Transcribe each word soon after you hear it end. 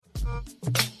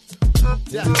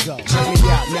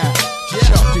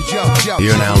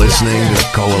You're now listening to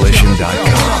Coalition.com.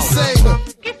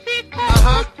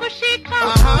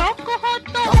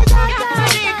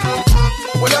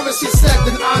 Whatever she said,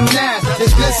 then I'm mad.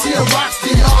 If this here rocks the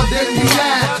yard, then you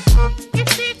mad.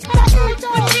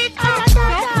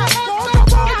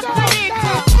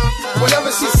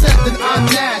 Whatever she said, then I'm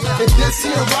mad. If this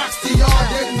here rocks the yard,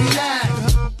 then you mad.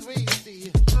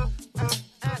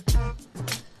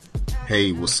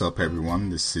 Hey, what's up everyone?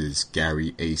 This is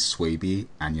Gary A. Swaby,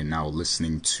 and you're now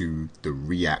listening to the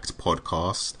React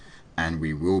podcast, and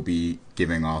we will be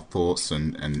giving our thoughts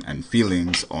and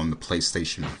feelings on the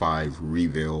PlayStation 5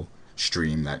 reveal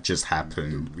stream that just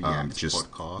happened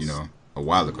a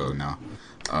while ago now.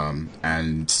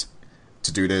 And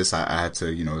to do this, I had to,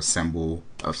 assemble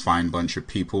a fine bunch of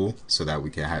people so that we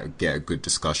can get a good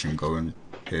discussion going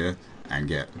here and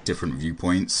get different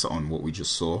viewpoints on what we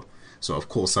just saw. So, of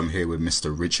course, I'm here with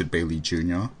Mr. Richard Bailey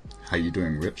Jr. How you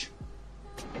doing, Rich?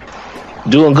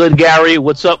 Doing good, Gary.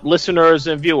 What's up, listeners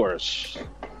and viewers?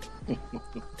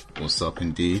 What's up,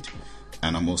 indeed.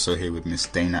 And I'm also here with Miss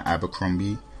Dana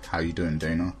Abercrombie. How you doing,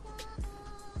 Dana?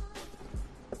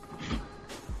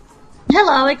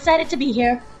 Hello, excited to be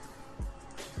here.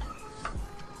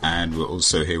 And we're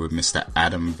also here with Mr.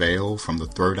 Adam Vale from The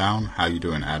Throwdown. How you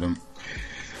doing, Adam?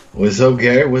 What's up,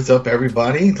 Gary? What's up,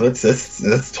 everybody?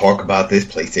 Let's talk about this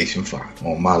PlayStation 5.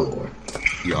 Oh my lord!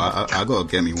 Yo, I gotta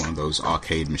get me one of those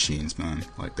arcade machines, man.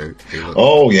 Like they look.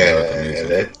 Oh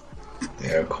yeah,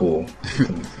 they're cool.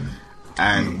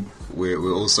 And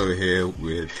we're also here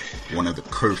with one of the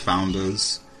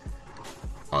co-founders,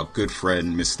 our good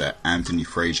friend, Mr. Anthony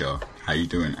Frazier. How you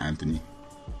doing, Anthony?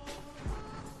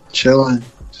 Chilling,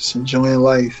 just enjoying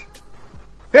life.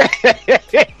 Yeah,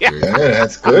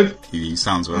 that's good. He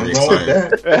sounds very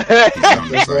excited.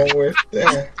 What's wrong with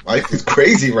that? Life is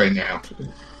crazy right now.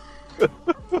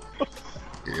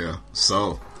 Yeah.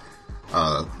 So,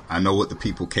 I know what the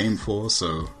people came for.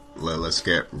 So let's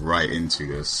get right into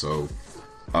this. So,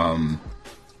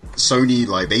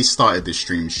 Sony, they started the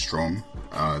stream strong.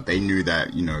 They knew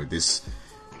that this.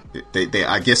 They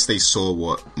I guess they saw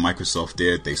what Microsoft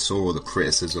did. They saw all the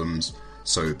criticisms.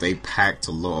 So they packed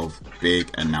a lot of big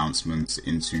announcements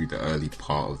into the early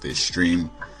part of this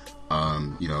stream.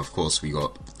 Of course, we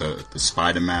got the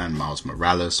Spider-Man, Miles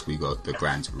Morales. We got the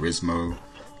Gran Turismo,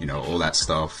 all that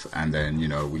stuff. And then,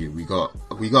 we got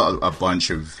a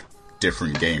bunch of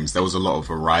different games. There was a lot of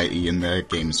variety in there,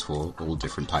 games for all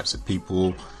different types of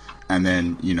people. And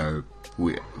then,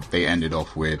 they ended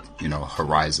off with,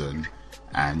 Horizon.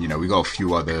 And, we got a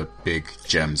few other big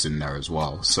gems in there as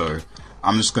well. So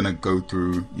I'm just going to go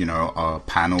through, our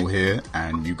panel here,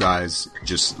 and you guys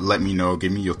just let me know,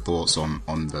 give me your thoughts on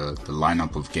the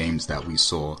lineup of games that we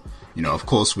saw. Of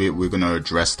course, we're going to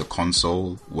address the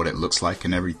console, what it looks like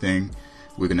and everything.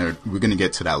 We're going to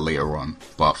get to that later on.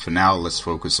 But for now, let's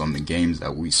focus on the games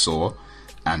that we saw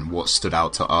and what stood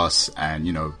out to us. And,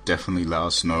 definitely let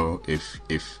us know if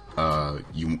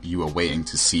you were waiting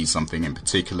to see something in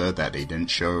particular that they didn't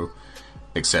show,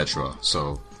 etc.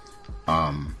 So,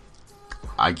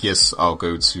 I guess I'll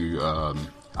go to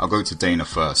Dana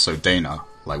first. So Dana,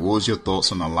 what was your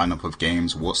thoughts on the lineup of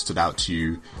games? What stood out to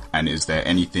you? And is there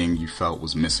anything you felt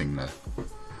was missing there?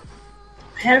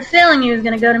 I had a feeling you were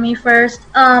going to go to me first.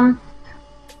 I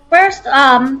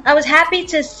was happy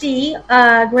to see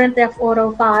Grand Theft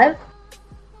Auto 5.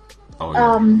 Oh,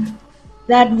 yeah.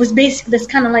 That was basically this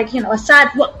kind of aside.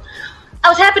 Well, I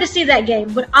was happy to see that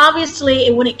game, but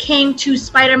obviously when it came to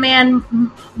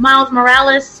Spider-Man, Miles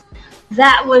Morales,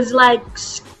 that was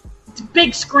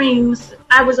big screams.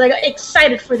 I was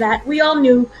excited for that. We all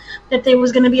knew that there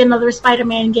was going to be another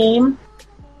Spider-Man game.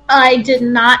 I did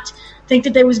not think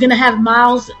that they was going to have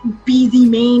Miles be the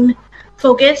main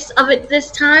focus of it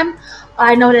this time.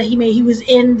 I know that he was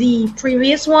in the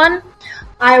previous one.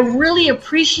 I really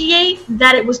appreciate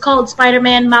that it was called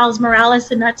Spider-Man Miles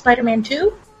Morales and not Spider-Man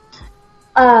 2.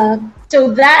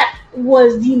 So that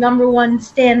was the number one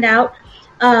standout.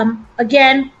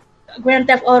 Again, Grand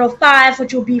Theft Auto 5,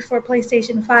 which will be for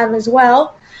PlayStation 5 as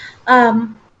well.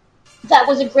 That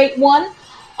was a great one.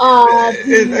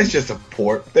 That's just a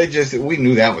port. We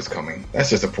knew that was coming. That's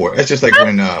just a port. That's just like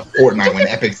when Fortnite, when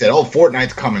Epic said, "Oh,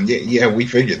 Fortnite's coming." Yeah, we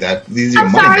figured that. These are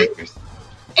money makers.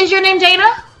 Is your name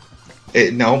Dana?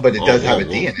 No, but it does have a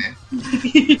D in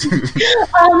it.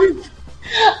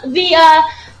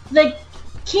 The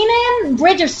Keenan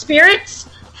Bridge of Spirits,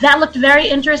 that looked very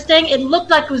interesting. It looked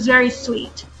like it was very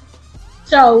sweet.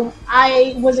 So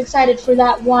I was excited for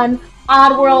that one.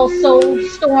 Oddworld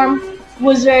Soulstorm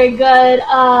was very good.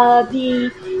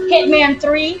 The Hitman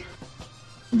 3,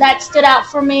 that stood out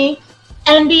for me.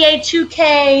 NBA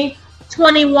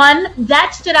 2K21.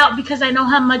 That stood out because I know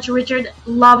how much Richard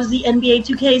loves the NBA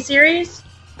 2K series.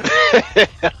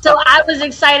 So I was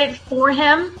excited for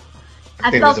him. I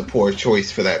think it was a poor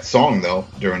choice for that song, though,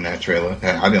 during that trailer.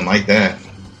 I didn't like that.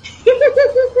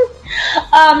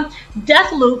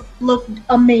 Deathloop looked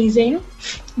amazing.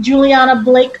 Juliana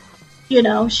Blake,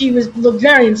 she looked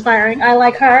very inspiring. I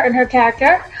like her and her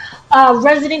character.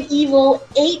 Resident Evil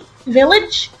 8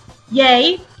 Village,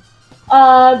 yay.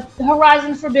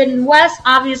 Horizon Forbidden West,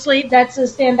 obviously, that's a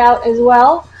standout as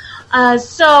well.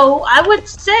 So I would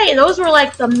say those were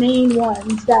like the main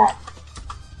ones that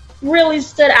really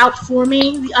stood out for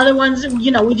me. The other ones,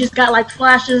 we just got like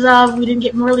flashes of. We didn't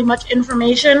get really much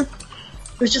information.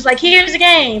 It was just like, here's a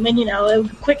game, and a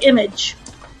quick image.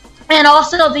 And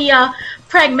also the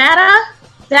Pragmata,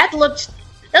 that looked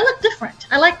different.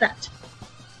 I like that.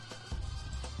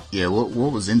 Yeah, what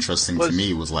was interesting to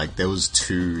me was like there was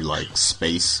two like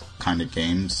space kind of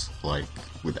games like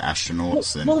with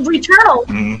astronauts and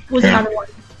Returnal was another one.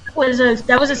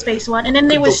 That was a space one, and then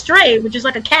there was Stray, which is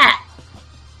like a cat.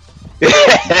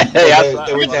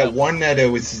 There was that one that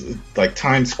it was like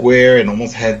Times Square and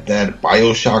almost had that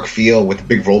BioShock feel with the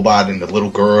big robot and the little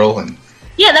girl and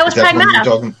yeah, that was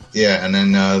Pragmata. Yeah, and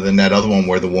then that other one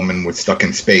where the woman was stuck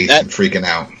in space and freaking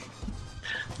out.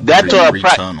 That's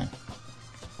Returnal.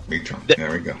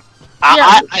 There we go.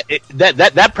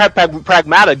 That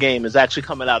Pragmata game is actually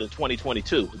coming out in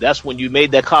 2022. That's when you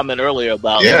made that comment earlier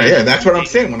about. Yeah, that's what I'm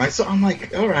saying. When I saw, I'm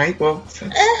like, all right, well,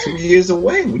 that's 2 years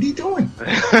away. What are you doing?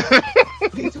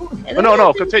 What are you doing?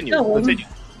 No, continue.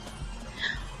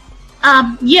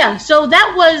 Yeah. So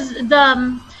that was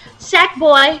the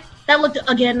Sackboy. That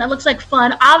looks like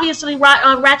fun. Obviously,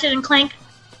 Ratchet and Clank.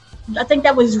 I think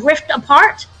that was Rift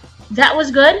Apart. That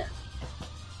was good.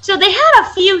 So they had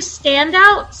a few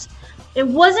standouts. It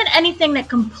wasn't anything that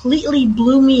completely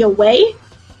blew me away,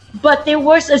 but there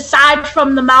was, aside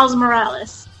from the Miles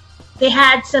Morales, they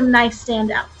had some nice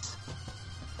standouts.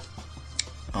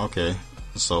 Okay,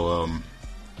 so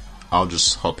I'll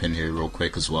just hop in here real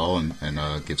quick as well and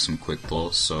give some quick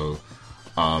thoughts. So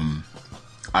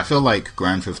I feel like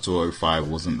Grand Theft Auto 5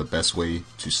 wasn't the best way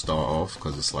to start off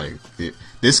because it's like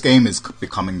this game is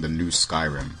becoming the new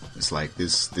Skyrim. It's like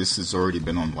this has already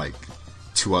been on like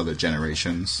 2 other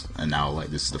generations, and now like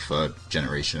this is the 3rd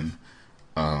generation.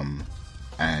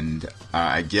 And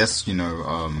I guess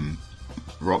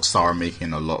Rockstar are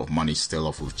making a lot of money still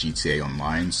off of GTA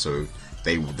Online, so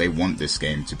they want this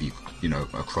game to be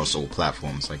across all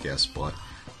platforms, I guess. But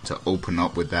to open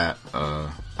up with that,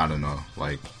 I don't know.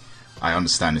 Like, I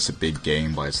understand it's a big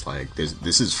game, but it's like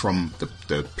this is from the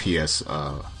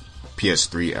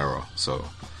PS3 era, so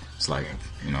it's like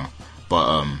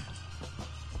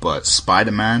But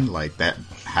Spider-Man, like that,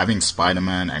 having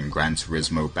Spider-Man and Gran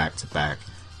Turismo back to back,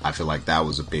 I feel like that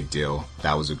was a big deal.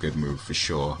 That was a good move for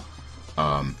sure.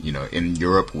 In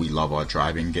Europe, we love our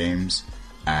driving games,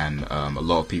 and a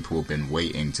lot of people have been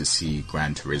waiting to see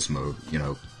Gran Turismo,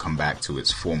 come back to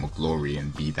its former glory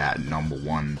and be that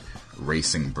 #1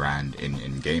 racing brand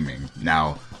in gaming.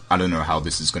 Now, I don't know how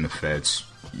this is going to fare,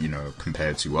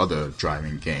 compared to other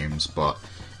driving games, but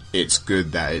it's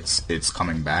good that it's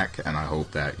coming back, and I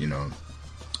hope that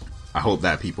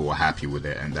people are happy with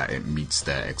it and that it meets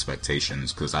their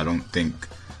expectations, because I don't think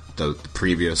the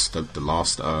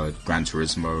last Gran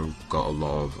Turismo got a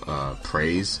lot of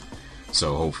praise.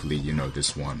 So hopefully,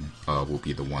 this one will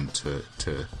be the one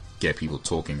to get people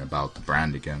talking about the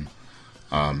brand again.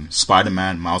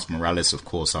 Spider-Man, Miles Morales, of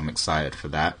course, I'm excited for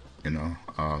that.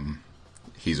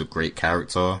 He's a great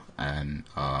character, and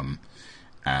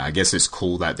I guess it's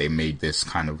cool that they made this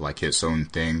kind of like its own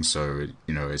thing. So,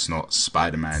 it's not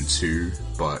Spider-Man 2,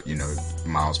 but,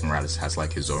 Miles Morales has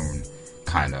like his own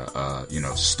kind of,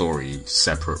 story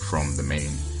separate from the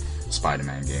main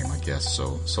Spider-Man game, I guess.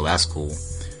 So that's cool.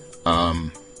 I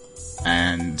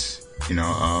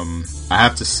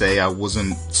have to say I was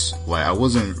kind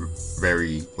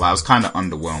of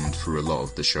underwhelmed through a lot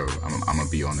of the show. I'm gonna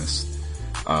be honest.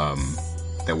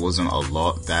 There wasn't a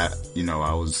lot that,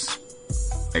 I was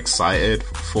excited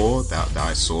for that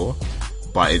I saw,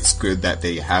 but it's good that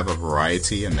they have a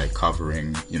variety and they're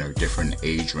covering, different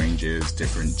age ranges,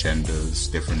 different genders,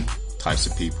 different types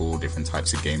of people, different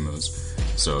types of gamers.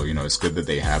 So, it's good that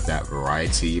they have that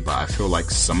variety, but I feel like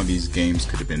some of these games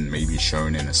could have been maybe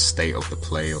shown in a state of the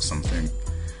play or something.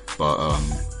 But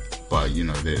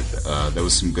there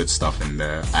was some good stuff in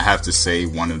there. I have to say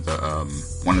one of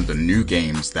the new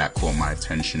games that caught my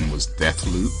attention was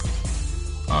Deathloop.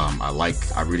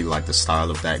 I really like the style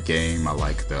of that game. I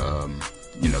like the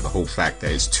whole fact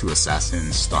that it's 2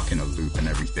 assassins stuck in a loop and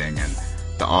everything, and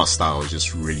the art style is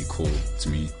just really cool to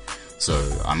me. So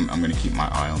I'm gonna keep my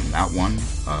eye on that one.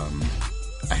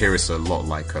 I hear it's a lot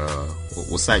like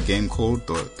what's that game called?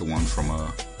 The one from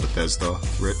Bethesda,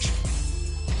 Rich?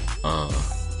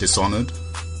 Dishonored.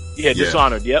 Yeah,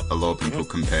 Dishonored. Yep. A lot of people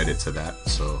compared it to that,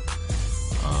 so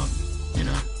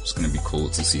it's gonna be cool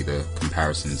to see the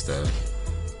comparisons there.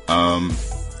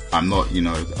 I'm not,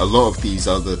 a lot of these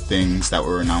other things that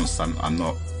were announced, I'm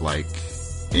not like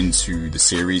into the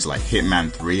series, like Hitman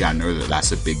 3. I know that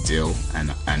that's a big deal,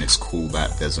 and it's cool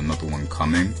that there's another one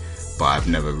coming, but I've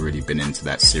never really been into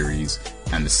that series.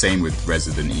 And the same with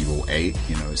Resident Evil 8,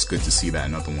 it's good to see that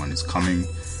another one is coming,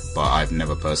 but I've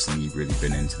never personally really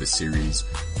been into the series.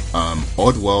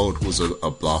 Oddworld was a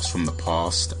blast from the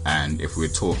past, and if we're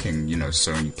talking,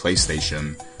 Sony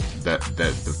PlayStation, the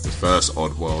first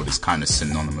Oddworld is kind of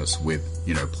synonymous with,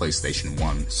 PlayStation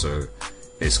 1, so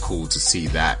it's cool to see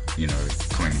that,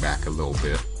 coming back a little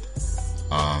bit.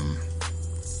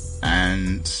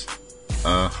 And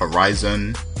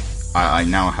Horizon, I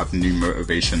now have new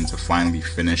motivation to finally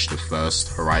finish the first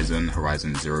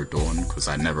Horizon Zero Dawn, because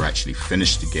I never actually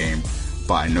finished the game,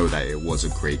 but I know that it was a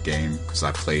great game because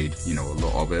I played, a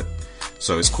lot of it.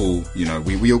 So it's cool,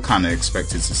 we all kind of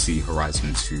expected to see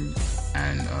Horizon 2,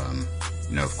 and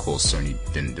of course Sony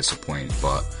didn't disappoint,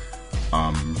 but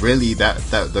really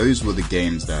those were the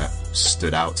games that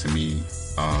stood out to me.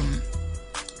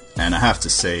 And I have to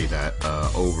say that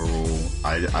overall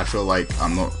I feel like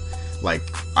I'm not, like,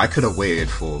 I could have waited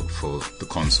for the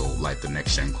console, like the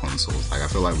next gen consoles. Like, I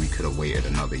feel like we could have waited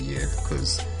another year,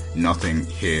 because nothing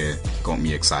here got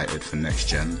me excited for next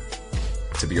gen.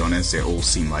 To be honest, it all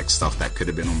seemed like stuff that could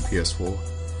have been on PS4.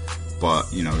 But,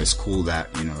 it's cool that,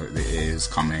 it is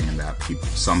coming, and that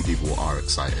some people are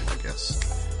excited, I guess.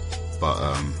 But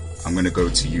I'm going to go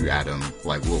to you, Adam.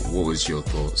 Like, what was your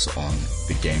thoughts on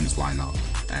the games lineup?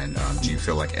 And do you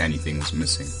feel like anything was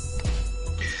missing?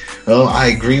 Well, I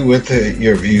agree with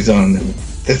your views on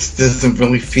this. Doesn't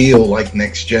really feel like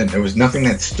next gen. There was nothing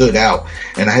that stood out.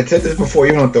 And I had said this before,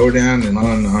 even on Throwdown and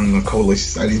on the Coalition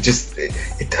side,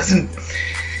 it doesn't.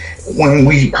 When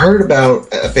we heard about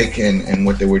Epic and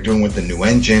what they were doing with the new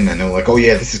engine, and they were like, oh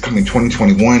yeah, this is coming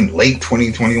 2021, late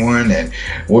 2021, and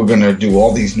we're going to do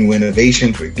all these new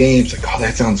innovations with games, like, oh,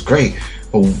 that sounds great.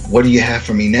 But what do you have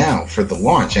for me now for the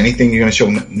launch? Anything you're going to show?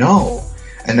 No.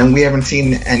 And then we haven't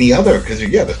seen any other, because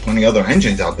there's plenty of other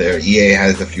engines out there. EA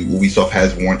has a few, Ubisoft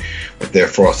has one with their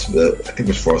Frost, I think it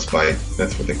was Frostbite,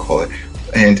 that's what they call it.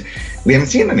 And we haven't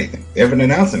seen anything. They haven't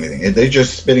announced anything. They're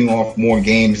just spitting off more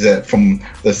games that from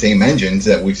the same engines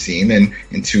that we've seen and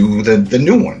into the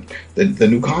new one, the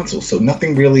new console. So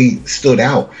nothing really stood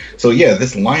out. So yeah,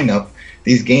 this lineup,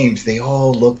 these games, they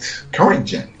all looked current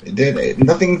gen.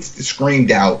 Nothing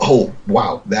screamed out, oh,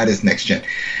 wow, that is next gen.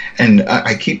 And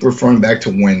I keep referring back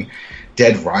to when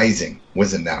Dead Rising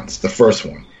was announced, the first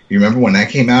one. You remember when that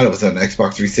came out? It was on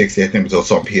Xbox 360. I think it was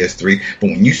also on PS3. But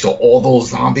when you saw all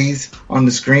those zombies on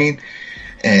the screen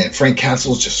and Frank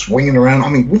Castle's just swinging around, I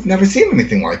mean, we've never seen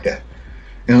anything like that.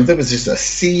 There was just a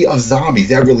sea of zombies.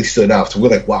 That really stood out. So we're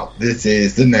like, wow, this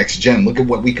is the next gen. Look at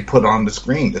what we could put on the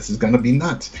screen. This is going to be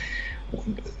nuts.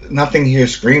 Nothing here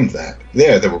screamed that.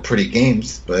 There were pretty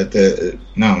games, but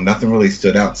no, nothing really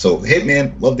stood out. So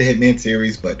Hitman, love the Hitman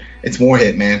series, but it's more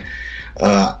Hitman.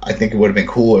 I think it would have been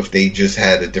cool if they just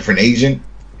had a different agent.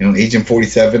 Agent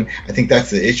 47. I think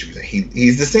that's the issue.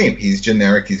 He's the same. He's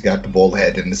generic. He's got the bald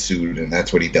head and the suit, and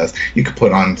that's what he does. You could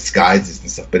put on disguises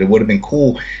and stuff, but it would have been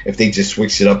cool if they just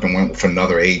switched it up and went with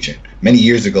another agent. Many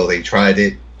years ago, they tried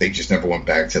it. They just never went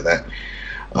back to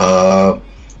that.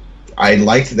 I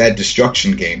liked that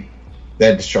Destruction game.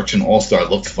 That Destruction All-Star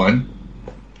looked fun.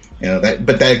 But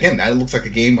that again, that looks like a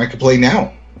game I could play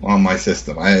now on my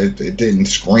system. It didn't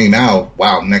scream out,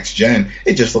 wow, next gen.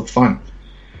 It just looked fun.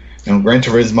 Gran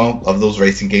Turismo, love those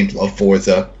racing games, love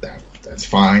Forza, that's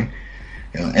fine.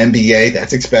 NBA,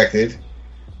 that's expected.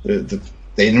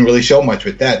 They didn't really show much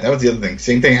with that. That was the other thing.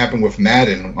 Same thing happened with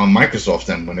Madden on Microsoft's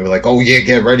end when they were like, oh yeah,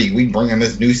 get ready, we bring in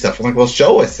this new stuff. I'm like, well,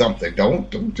 show us something.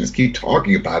 Don't just keep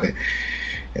talking about it.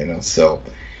 So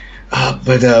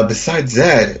but besides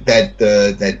that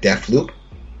Deathloop,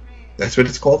 that's what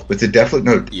it's called? Was it Deathloop?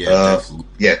 No, Deathloop.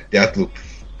 Yeah, Deathloop.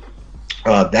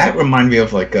 That reminded me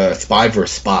of like Spy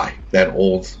vs. Spy, that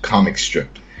old comic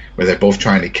strip where they're both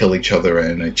trying to kill each other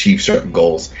and achieve certain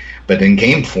goals, but in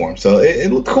game form. So it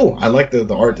looked cool. I like the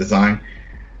art design.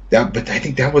 But I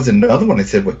think that was another one that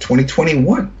said,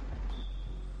 2021?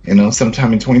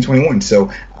 Sometime in 2021.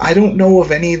 So I don't know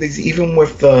of any of these, even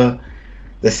with the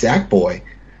Sackboy.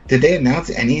 Did they announce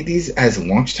any of these as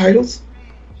launch titles?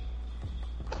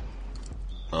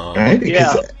 I right?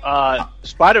 Because,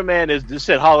 Spider-Man is this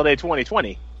said holiday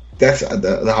 2020. That's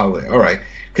the holiday. All right,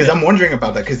 because I'm wondering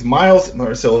about that. Because Miles,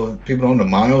 so people don't know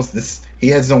Miles. He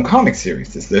has his own comic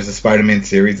series. There's a Spider-Man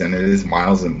series, and it is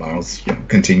Miles, and Miles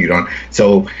continued on.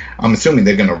 So I'm assuming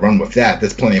they're going to run with that.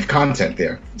 There's plenty of content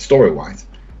there, story-wise.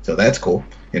 So that's cool.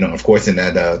 Of course, in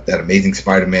that amazing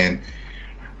Spider-Man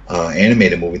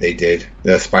animated movie they did,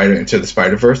 Into the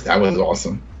Spider-Verse, that was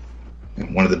awesome.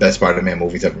 And one of the best Spider-Man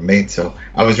movies ever made. So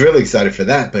I was really excited for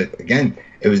that. But again,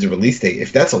 it was the release date.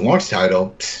 If that's a launch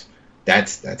title,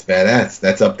 that's badass.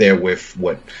 That's up there with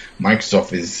what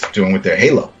Microsoft is doing with their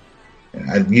Halo.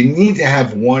 You need to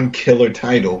have one killer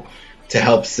title to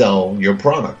help sell your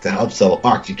product, to help sell a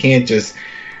box. You can't just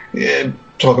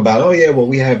talk about,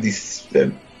 we have these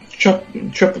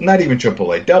not even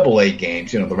AAA, AA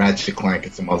games, the Ratchet Clank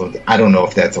and some other. I don't know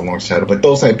if that's a launch title, but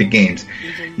those type of games,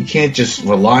 you can't just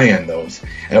rely on those.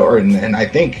 And I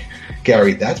think,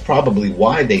 Gary, that's probably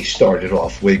why they started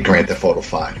off with Grand Theft Auto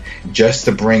 5, just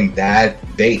to bring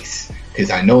that base. Because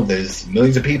I know there's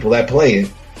millions of people that play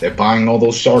it. They're buying all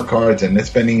those star cards and they're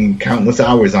spending countless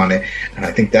hours on it. And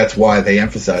I think that's why they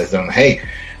emphasized on, hey,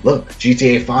 look,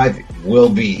 GTA 5 will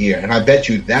be here. And I bet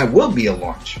you that will be a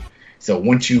launch. So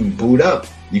once you boot up,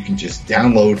 you can just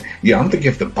download. I don't think you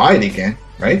have to buy it again,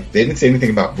 right? They didn't say anything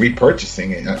about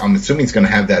repurchasing it. I'm assuming it's going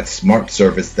to have that smart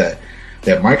service that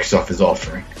Microsoft is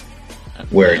offering,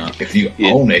 where if you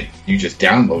own it, you just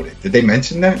download it. Did they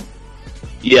mention that?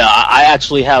 Yeah, I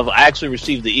actually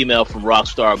received the email from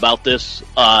Rockstar about this.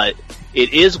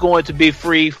 It is going to be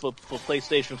free for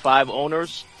PlayStation 5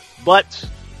 owners, but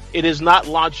it is not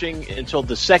launching until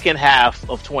the second half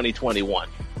of 2021.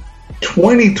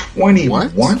 2021?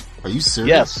 What? Are you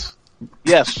serious?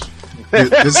 Yes.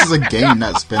 This is a game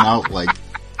that's been out like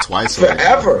twice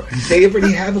forever. They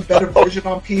already have a better version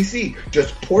on PC.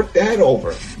 Just port that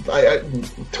over.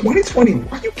 2021?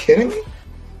 Are you kidding me?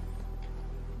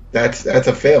 That's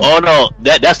a fail. Oh no,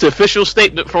 that's the official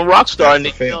statement from Rockstar in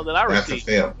the email that I received.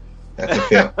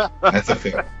 That's a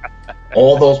fail.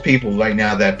 All those people right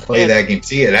now that play that game,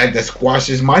 see it, that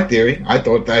squashes my theory. I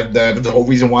thought that was the whole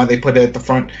reason why they put it at the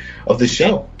front of the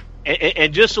show.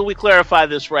 And just so we clarify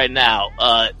this right now,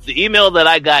 the email that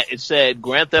I got, it said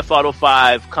Grand Theft Auto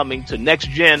 5 coming to next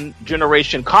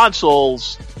generation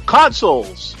consoles in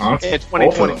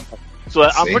 2020. So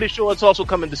I'm pretty sure it's also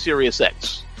coming to Series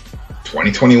X.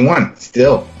 2021,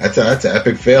 still, that's an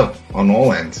epic fail on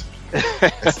all ends.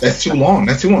 That's too long.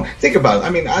 Think about it. I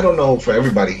mean, I don't know for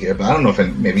everybody here, but I don't know if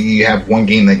maybe you have one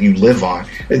game that you live on.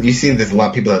 You see, there's a lot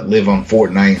of people that live on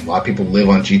Fortnite. A lot of people live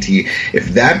on GTA. If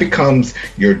that becomes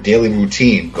your daily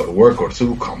routine, go to work, go to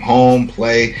school, come home,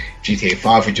 play GTA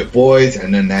 5 with your boys,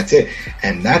 and then that's it.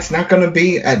 And that's not going to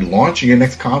be at launch of your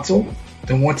next console,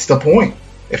 then what's the point?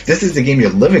 If this is the game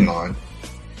you're living on,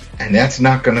 and that's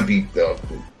not going to be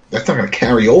that's not going to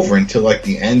carry over until like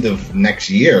the end of next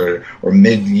year or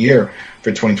mid-year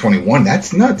for 2021.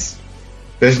 That's nuts.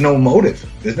 There's no motive.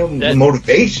 There's no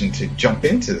motivation to jump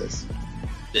into this.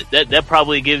 That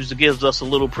probably gives us a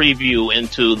little preview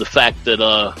into the fact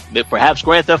that perhaps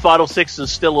Grand Theft Auto 6 is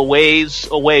still a ways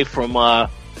away from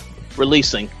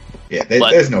releasing. Yeah,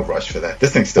 there's no rush for that.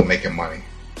 This thing's still making money.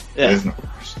 Yeah. There's no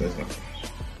rush.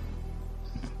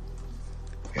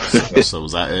 So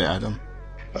was that it, Adam?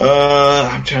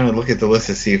 I'm trying to look at the list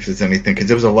to see if there's anything, because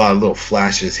there was a lot of little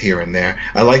flashes here and there.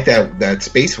 I like that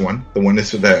space one, the one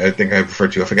that I think I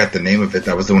referred to. I forgot the name of it.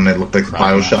 That was the one that looked like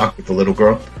Bioshock with the little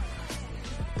girl.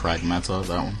 Pragmata,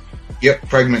 that one. Yep,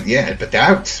 Pragmata. Yeah, but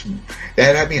that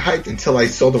had me hyped until I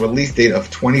saw the release date of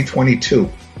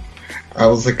 2022. I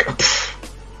was like,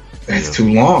 that's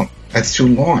too long. That's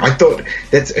too long. I thought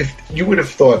if you would have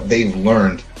thought they've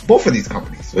learned, both of these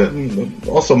companies,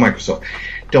 also Microsoft,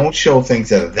 don't show things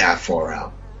that are that far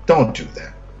out. Don't do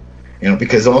that.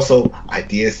 Because also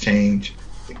ideas change.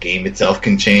 The game itself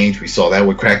can change. We saw that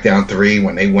with Crackdown 3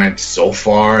 when they went so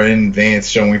far in advance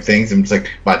showing things. And it's like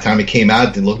by the time it came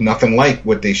out, it looked nothing like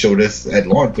what they showed us at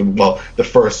launch. Well, the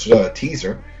first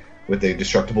teaser with the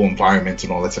destructible environments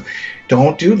and all that stuff.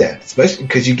 Don't do that, especially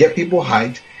because you get people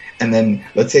hyped. And then,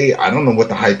 let's say, I don't know what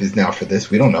the hype is now for this.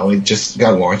 We don't know. It just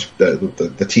got launched.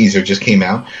 The teaser just came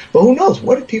out. But who knows?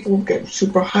 What if people get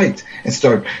super hyped and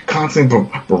start constantly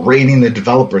berating the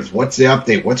developers? What's the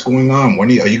update? What's going on? Are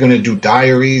you going to do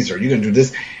diaries? Or are you going to do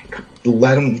this?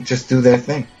 Let them just do their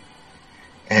thing.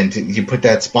 And you put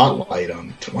that spotlight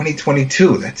on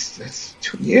 2022. That's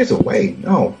 2 years away.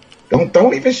 No.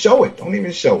 Don't even show it. Don't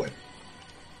even show it.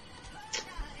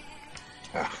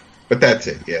 But that's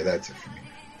it. Yeah, that's it for me.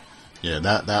 Yeah,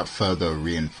 that further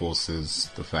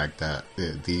reinforces the fact that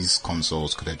these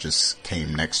consoles could have just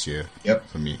came next year. Yep.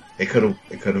 for me. It could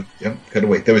have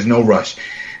waited. There was no rush.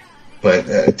 But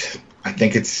I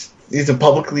think these are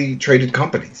publicly traded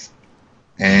companies,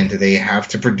 and they have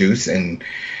to produce. And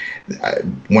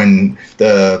when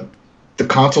the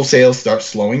console sales start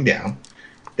slowing down,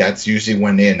 that's usually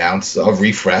when they announce a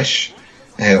refresh,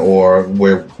 or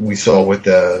where we saw with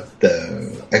the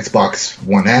Xbox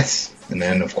One S, and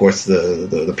then of course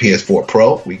the PS4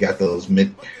 Pro. We got those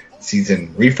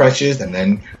mid-season refreshes, and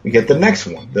then we get the next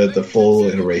one, the full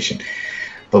iteration.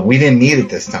 But we didn't need it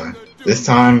this time. This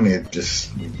time, we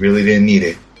really didn't need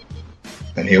it.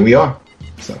 And here we are.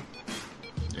 So.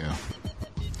 Yeah.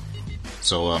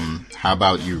 So, how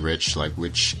about you, Rich? Like,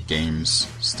 which games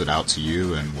stood out to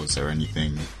you, and was there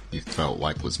anything you felt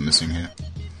like was missing here?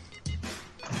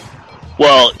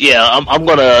 Well, yeah, I'm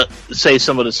going to say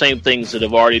some of the same things that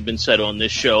have already been said on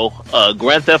this show.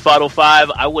 Grand Theft Auto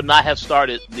 5, I would not have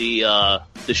started the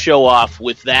show off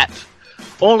with that.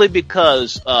 Only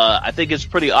because I think it's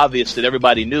pretty obvious that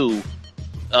everybody knew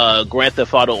Grand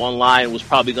Theft Auto Online was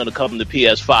probably going to come to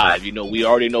PS5. You know, we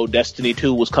already know Destiny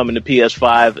 2 was coming to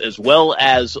PS5, as well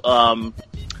as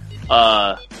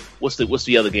what's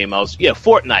the other game?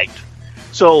 Fortnite.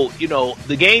 So, you know,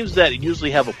 the games that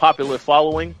usually have a popular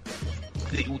following,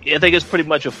 I think it's pretty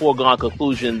much a foregone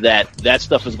conclusion that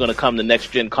stuff is going to come to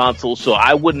next gen consoles. So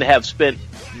I wouldn't have spent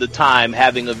the time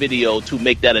having a video to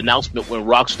make that announcement when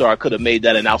Rockstar could have made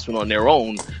that announcement on their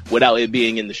own without it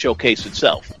being in the showcase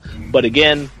itself. But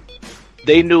again,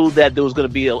 they knew that there was going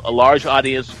to be a large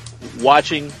audience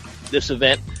watching this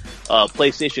event.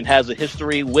 PlayStation has a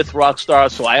history with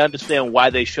Rockstar, so I understand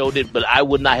why they showed it, but I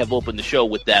would not have opened the show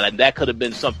with that. And that could have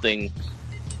been something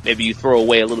maybe you throw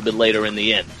away a little bit later in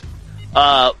the end.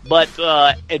 But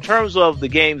in terms of the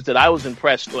games that I was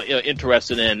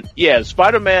interested in, yeah,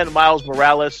 Spider-Man Miles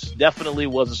Morales definitely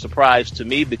was a surprise to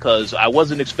me because I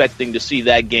wasn't expecting to see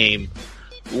that game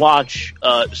launch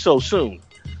so soon.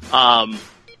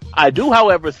 I do,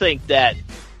 however, think that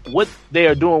what they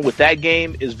are doing with that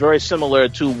game is very similar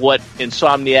to what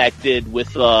Insomniac did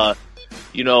with,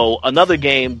 another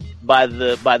game by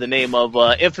the name of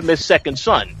Infamous Second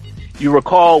Son. You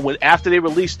recall when after they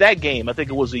released that game, I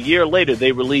think it was a year later,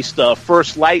 they released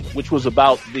First Light, which was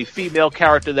about the female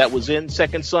character that was in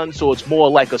Second Son. So it's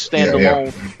more like a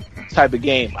standalone type of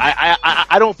game.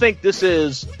 I don't think this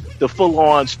is the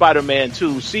full-on Spider-Man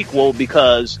 2 sequel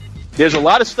because there's a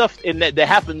lot of stuff in that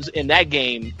happens in that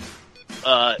game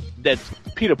that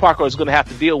Peter Parker is going to have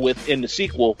to deal with in the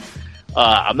sequel.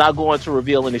 I'm not going to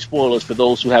reveal any spoilers for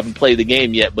those who haven't played the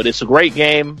game yet, but it's a great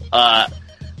game.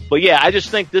 But yeah, I just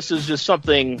think this is just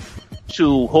something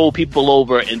to hold people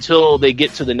over until they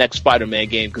get to the next Spider-Man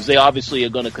game, because they obviously are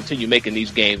going to continue making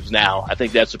these games now. I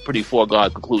think that's a pretty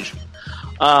foregone conclusion.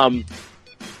 I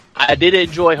did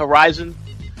enjoy Horizon.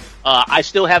 I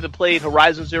still haven't played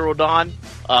Horizon Zero Dawn.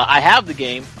 I have the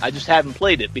game, I just haven't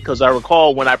played it, because I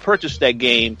recall when I purchased that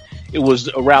game, it was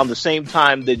around the same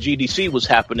time that GDC was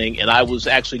happening, and I was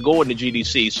actually going to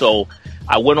GDC, so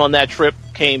I went on that trip,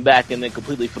 came back, and then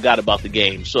completely forgot about the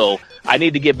game. So I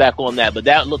need to get back on that, but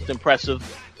that looked impressive.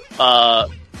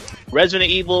 Resident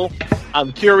Evil,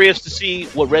 I'm curious to see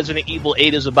what Resident Evil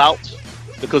 8 is about,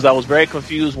 because I was very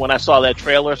confused when I saw that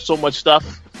trailer, so much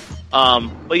stuff.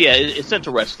 But yeah, it's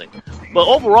interesting. But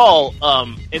overall,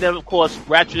 and then of course,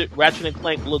 Ratchet and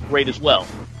Clank look great as well.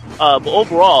 But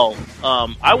overall,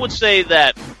 I would say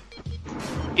that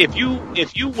if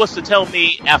you was to tell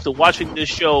me after watching this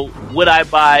show, would I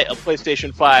buy a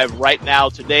PlayStation 5 right now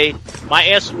today? My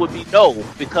answer would be no,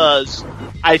 because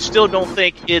I still don't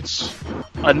think it's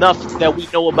enough that we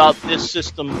know about this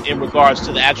system in regards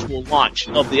to the actual launch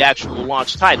of the actual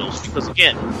launch titles. Because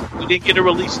again, we didn't get a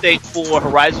release date for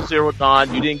Horizon Zero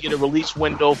Dawn. You didn't get a release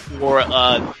window for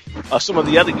some of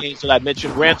the other games that I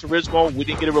mentioned. Gran Turismo, we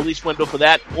didn't get a release window for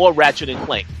that, or Ratchet and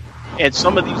Clank. And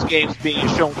some of these games being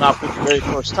shown off for the very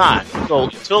first time. So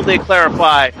until they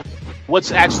clarify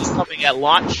what's actually coming at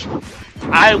launch,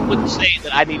 I would say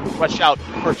that I need to rush out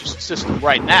and purchase the system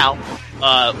right now.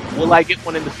 Will I get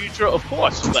one in the future? Of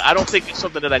course, but I don't think it's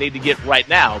something that I need to get right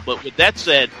now. But with that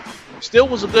said, still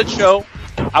was a good show.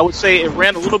 I would say it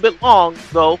ran a little bit long,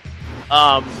 though.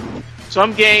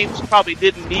 Some games probably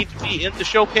didn't need to be in the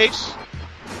showcase,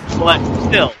 but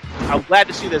still, I'm glad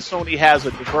to see that Sony has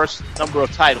a diverse number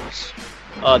of titles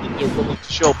that they're willing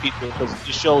to show people, because it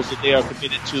just shows that they are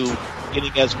committed to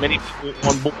getting as many people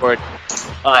on board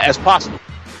as possible.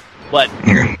 But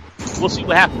we'll see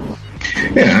what happens.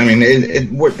 Yeah, I mean,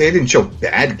 they didn't show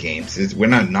bad games. We're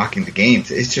not knocking the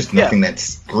games. It's just nothing that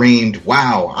screamed,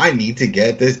 wow, I need to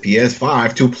get this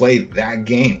PS5 to play that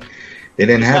game. They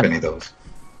didn't have any of those.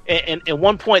 And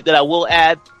one point that I will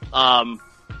add,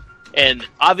 And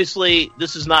obviously,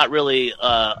 this is not really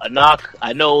a knock.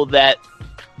 I know that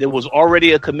there was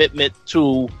already a commitment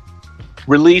to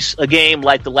release a game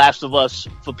like The Last of Us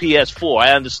for PS4.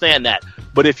 I understand that.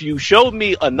 But if you showed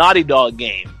me a Naughty Dog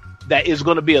game that is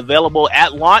going to be available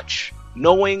at launch,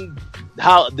 knowing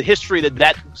how the history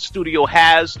that studio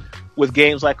has with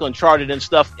games like Uncharted and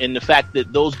stuff, and the fact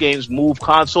that those games move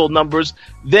console numbers,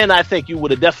 then I think you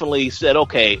would have definitely said,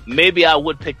 okay, maybe I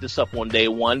would pick this up on day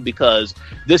one, because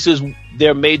this is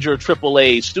their major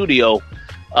AAA studio.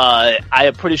 I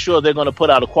am pretty sure they're going to put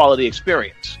out a quality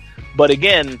experience. But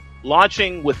again,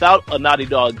 launching without a Naughty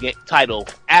Dog title,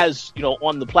 as you know,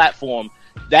 on the platform,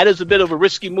 that is a bit of a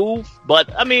risky move. But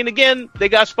I mean, again, they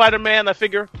got Spider-Man. They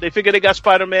figure they got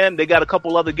Spider-Man. They got a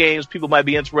couple other games people might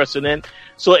be interested in,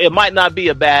 so it might not be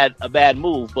a bad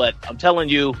move. But I'm telling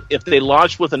you, if they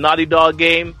launch with a Naughty Dog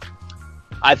game,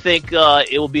 I think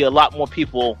it will be a lot more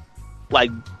people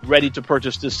like ready to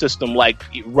purchase this system like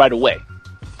right away.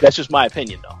 That's just my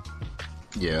opinion, though.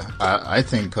 Yeah, I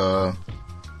think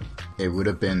it would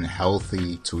have been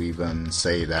healthy to even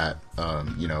say that,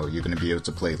 you know, you're going to be able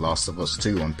to play Last of Us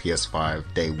 2 on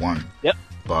PS5 day one. Yep,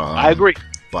 but I agree.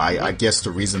 But I guess the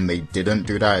reason they didn't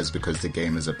do that is because the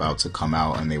game is about to come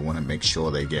out and they want to make sure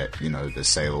they get, you know, the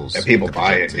sales. And people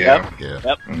buy it, yeah.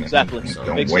 Yep, exactly. So,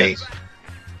 don't makes wait. Sense.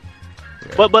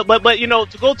 Yeah. But you know,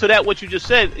 to go to that, what you just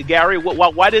said, Gary,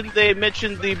 why didn't they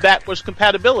mention the backwards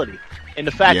compatibility and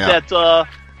the fact that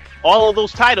all of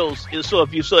those titles is so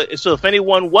if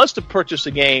anyone was to purchase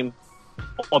a game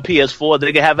on PS4,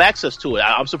 they could have access to it.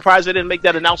 I'm surprised they didn't make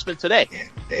that announcement today. Yeah,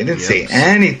 they didn't say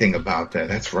anything about that.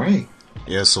 That's right.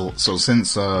 Yeah, so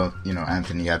since you know,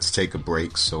 Anthony had to take a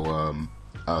break, so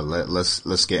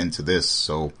let's get into this.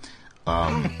 So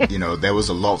you know, there was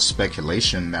a lot of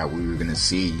speculation that we were going to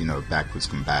see, you know, backwards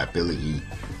compatibility.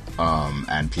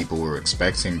 And people were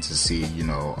expecting to see, you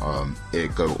know,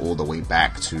 it go all the way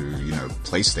back to, you know,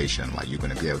 PlayStation. Like, you're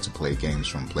going to be able to play games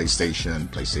from PlayStation,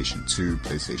 PlayStation 2,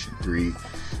 PlayStation 3.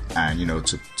 And, you know,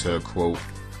 to quote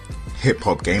Hip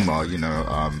Hop Gamer, you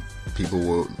know, people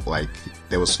were like,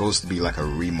 there was supposed to be like a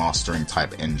remastering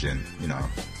type engine, you know,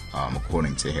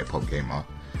 according to Hip Hop Gamer.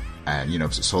 And, you know,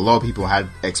 so a lot of people had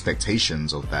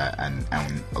expectations of that. And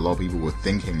a lot of people were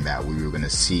thinking that we were going to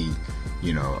see,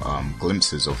 you know,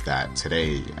 glimpses of that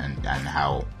today and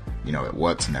how, you know, it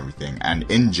works and everything. And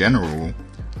in general,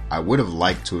 I would have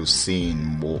liked to have seen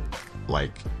more,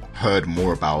 like, heard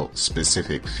more about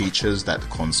specific features that the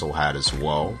console had as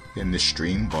well in this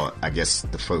stream, but I guess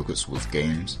the focus was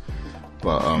games.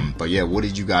 But yeah, what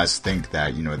did you guys think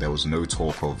that, you know, there was no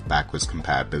talk of backwards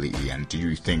compatibility, and do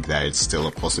you think that it's still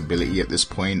a possibility at this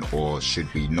point, or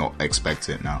should we not expect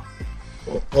it now?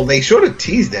 Well, they sort of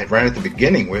teased that right at the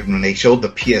beginning when they showed the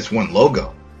PS1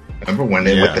 logo. Remember when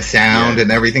they with the sound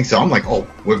and everything? So I'm like, oh,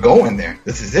 we're going there.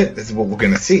 This is it. This is what we're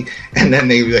gonna see. And then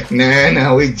they were like,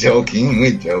 nah, we're joking.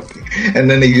 And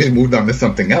then they just moved on to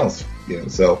something else. You know,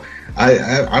 so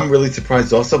I'm really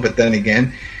surprised also. But then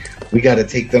again, we got to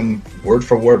take them word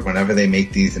for word whenever they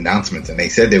make these announcements. And they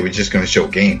said they were just going to show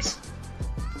games.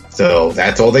 So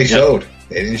that's all they showed.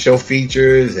 They didn't show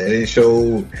features. They didn't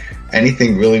show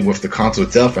anything really with the console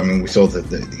itself. I mean, we saw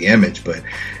the image, but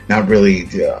not really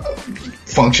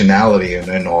functionality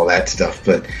and all that stuff.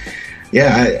 But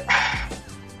yeah,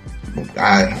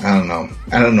 I don't know.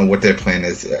 I don't know what their plan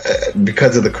is.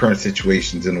 Because of the current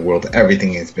situations in the world,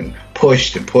 everything has been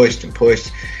pushed and pushed and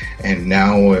pushed. And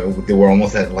now we're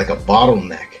almost at like a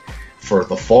bottleneck for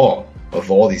the fall of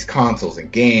all these consoles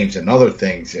and games and other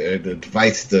things. The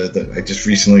device, I just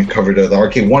recently covered the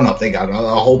Arcade 1-Up. They got a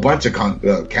whole bunch of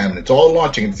cabinets all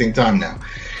launching at the same time now.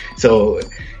 So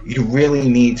you really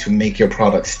need to make your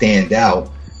product stand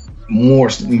out more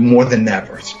than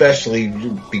ever, especially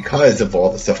because of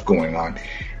all the stuff going on.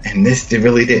 And they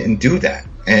really didn't do that.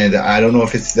 And I don't know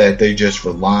if it's that they're just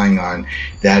relying on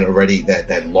that already,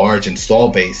 that large install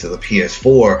base of the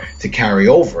PS4 to carry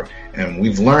over. And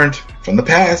we've learned from the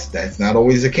past that's not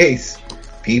always the case.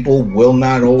 People will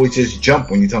not always just jump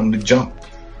when you tell them to jump.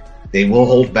 They will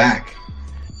hold back.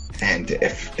 And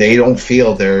if they don't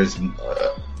feel there's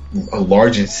a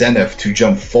large incentive to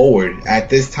jump forward at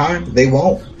this time, they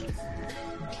won't.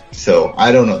 So,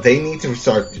 I don't know. They need to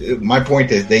start. My point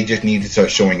is, they just need to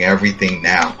start showing everything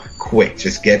now. Quick.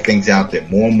 Just get things out there.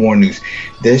 More and more news.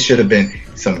 This should have been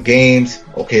some games.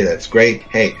 Okay, that's great.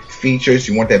 Hey, features.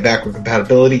 You want that backward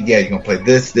compatibility? Yeah, you're going to play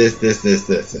this,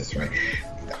 right?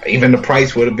 Even the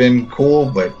price would have been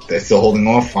cool, but they're still holding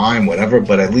off. Fine, whatever.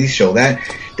 But at least show that.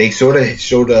 They sort of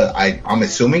showed I'm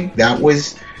assuming that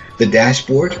was the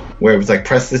dashboard where it was like,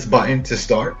 press this button to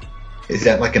start. Is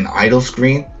that like an idle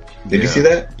screen? Did you see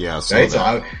that? Yeah, I saw right?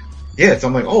 that. Yeah, so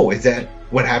I'm like, oh, is that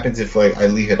what happens if I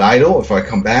leave it idle? If I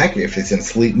come back, if it's in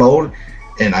sleep mode,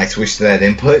 and I switch to that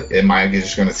input, am I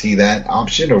just going to see that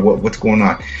option, or what's going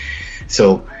on?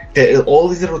 So all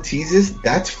these little teases,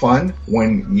 that's fun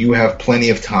when you have plenty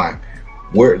of time.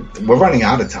 We're running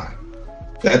out of time.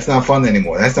 That's not fun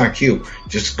anymore. That's not cute.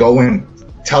 Just go and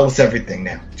tell us everything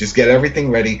now. Just get everything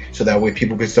ready so that way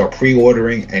people can start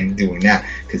pre-ordering and doing that.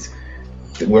 Because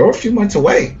we're a few months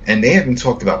away, and they haven't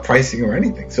talked about pricing or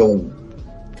anything. So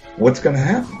what's going to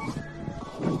happen?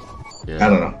 Yeah. I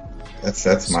don't know.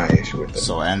 That's my issue with it.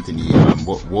 So Anthony,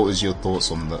 what was your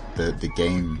thoughts on the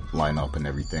game lineup and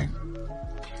everything?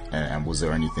 And was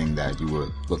there anything that you were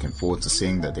looking forward to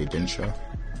seeing that they didn't show?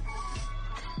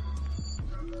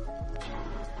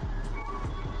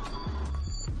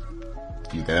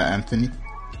 You there, Anthony?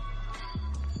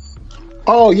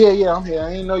 Oh yeah, I'm here.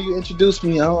 I didn't know you introduced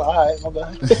me. Oh, all right, my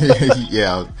bad.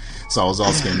 Yeah, so I was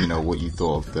asking, what you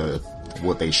thought of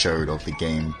what they showed of the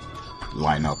game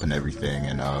lineup and everything,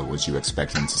 and was you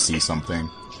expecting to see something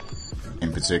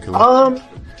in particular?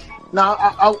 Now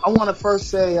I want to first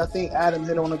say I think Adam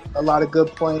hit on a lot of good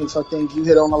points. I think you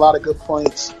hit on a lot of good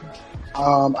points.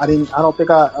 I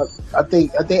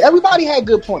think everybody had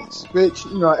good points. Rich,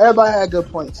 everybody had good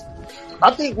points. I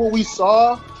think what we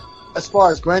saw as far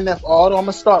as Grand Theft Auto, I'm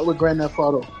gonna start with Grand Theft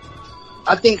Auto.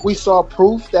 I think we saw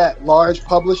proof that large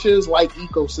publishers like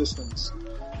ecosystems,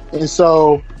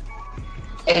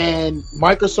 and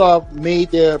Microsoft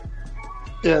made their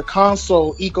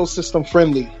console ecosystem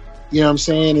friendly. You know what I'm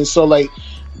saying? And so, like,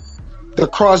 the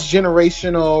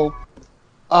cross-generational,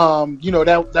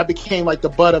 that became, like, the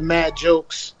butt of mad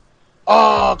jokes.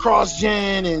 Oh,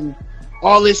 cross-gen and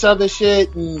all this other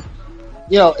shit. And,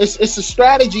 it's a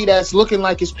strategy that's looking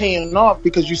like it's paying off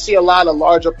because you see a lot of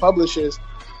larger publishers.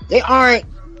 They aren't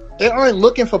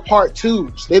looking for part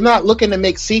twos. They're not looking to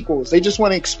make sequels. They just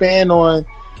want to expand on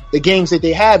the games that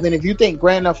they have. And if you think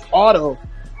Grand Theft Auto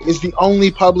is the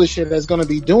only publisher that's going to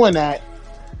be doing that,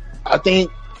 I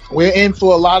think we're in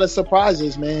for a lot of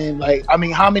surprises, man. Like, I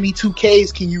mean, how many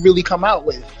 2Ks can you really come out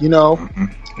with?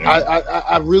 Mm-hmm. Yeah.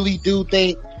 I really do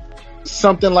think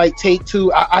something like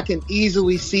Take-Two, I can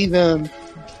easily see them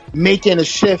making a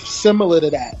shift similar to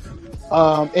that.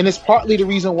 And it's partly the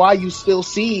reason why you still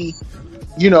see,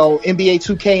 NBA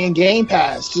 2K and Game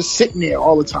Pass just sitting there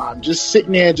all the time, just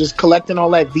sitting there, just collecting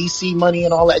all that VC money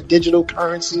and all that digital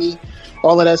currency,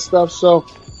 all of that stuff. So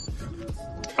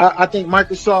I think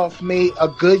Microsoft made a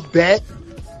good bet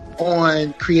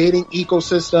on creating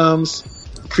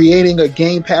ecosystems, creating a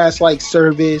Game Pass-like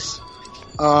service.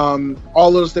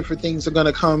 All those different things are going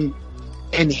to come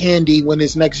in handy when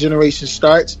this next generation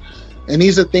starts. And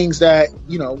these are things that,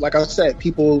 like I said,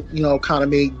 people, kind of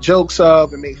made jokes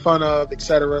of and made fun of,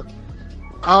 etc.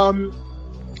 I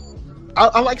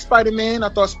like Spider-Man. I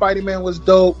thought Spider-Man was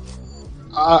dope.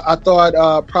 I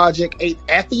thought Project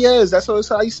Athia, is that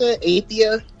how you said?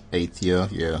 Athia,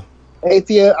 yeah.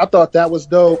 Athia, I thought that was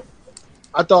dope.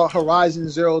 I thought Horizon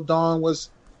Zero Dawn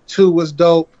 2 was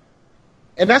dope.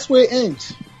 And that's where it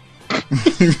ends.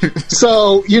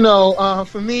 So,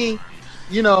 for me,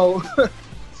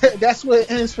 that's where it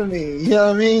ends for me. You know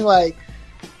what I mean? Like,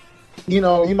 you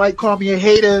might call me a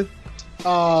hater.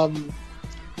 That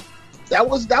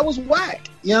was whack.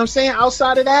 You know what I'm saying?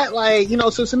 Outside of that, like,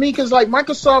 so to me, because like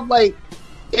Microsoft, like,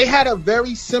 they had a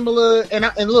very similar, and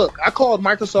look, I called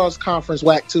Microsoft's conference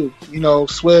whack too.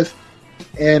 Swift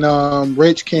and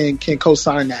Rich can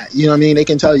co-sign that. You know what I mean? They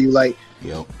can tell you, like,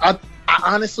 yep. I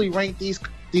honestly rank these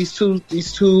two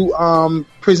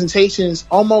presentations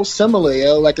almost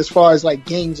similar, like as far as like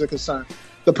games are concerned.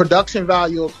 The production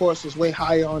value, of course, was way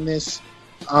higher on this.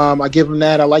 I give them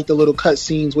that. I like the little cut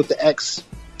scenes with the X,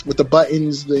 with the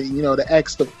buttons, the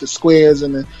X, the squares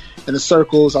and the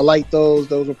circles. I like those.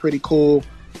 Those were pretty cool.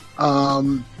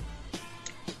 I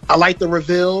like the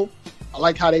reveal. I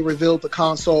like how they revealed the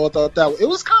console. I thought that it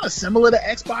was kind of similar to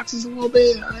Xbox's a little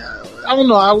bit. I don't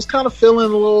know. I was kind of feeling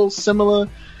a little similar,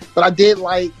 but I did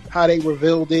like how they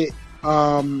revealed it.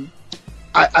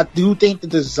 I do think the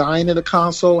design of the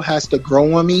console has to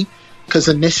grow on me because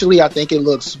initially I think it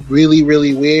looks really,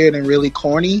 really weird and really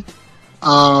corny.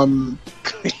 But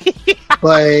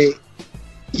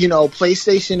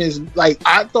PlayStation is like,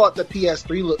 I thought the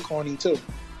PS3 looked corny too.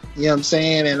 You know what I'm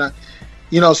saying? And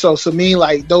so to me,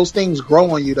 like, those things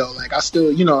grow on you though. Like, I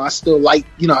still like,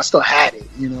 I still had it,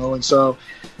 and so,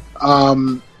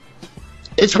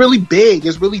 it's really big.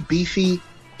 It's really beefy.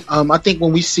 I think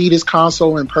when we see this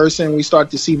console in person, we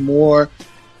start to see more,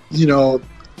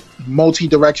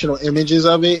 multi-directional images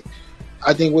of it.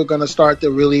 I think we're going to start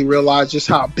to really realize just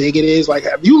how big it is. Like,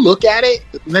 if you look at it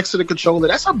next to the controller,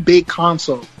 that's a big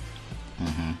console.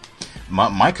 Mm-hmm.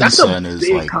 My concern is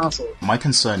like console. My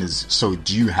concern is, so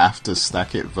do you have to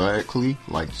stack it vertically,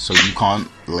 like so you can't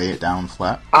lay it down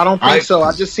flat? I don't think so.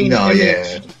 I just seen the image.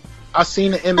 Yeah. I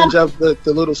seen the image of the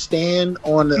little stand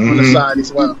on the side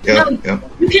as well. Yep.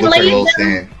 You can lay it down.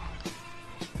 Stand.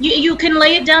 You can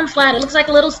lay it down flat. It looks like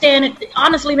a little stand. It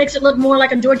honestly makes it look more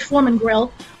like a George Foreman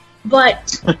grill.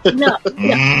 But no.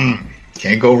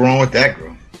 Can't go wrong with that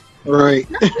grill. Right.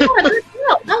 No, a good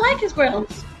grill. I like his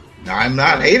grills. No, I'm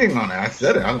not hating on it. I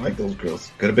said it. I like those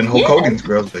grills. Could have been Hulk Hogan's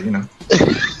grills, but you know.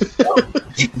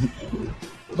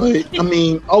 But I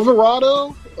mean, overall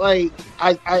though, like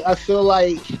I feel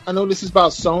like, I know this is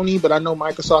about Sony, but I know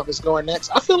Microsoft is going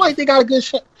next. I feel like they got a good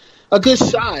shot.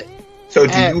 So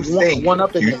do you think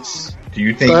Do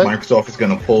you think Microsoft is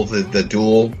going to pull the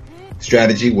dual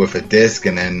strategy with a disc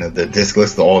and then the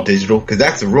discless, the all digital? Because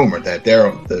that's a rumor that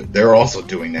they're also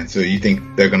doing that. So you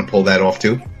think they're going to pull that off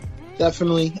too?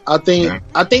 Definitely. I think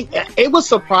it would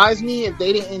surprise me if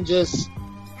they didn't just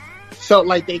felt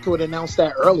like they could announce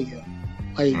that earlier.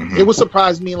 Like it would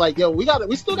surprise me. Like, yo, we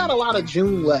still got a lot of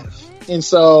June left, and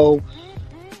so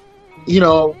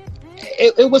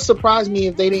it would surprise me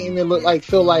if they didn't even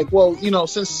feel like, well,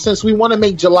 since we want to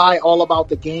make July all about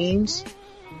the games,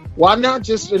 why not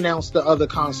just announce the other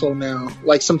console now,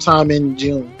 like sometime in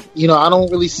June? I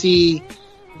don't really see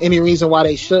any reason why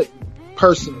they shouldn't,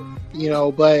 personally.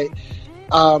 But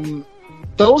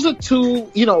those are two.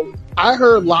 I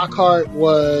heard Lockhart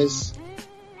was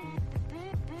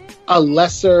a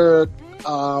lesser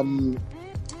teraflop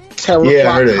console.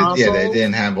 I heard it. Yeah, they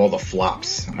didn't have all the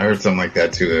flops. I heard something like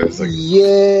that too. It was like,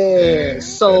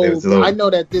 so I know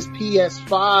that this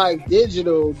PS5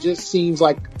 digital just seems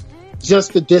like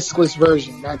just the discless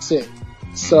version. That's it.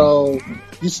 So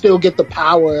you still get the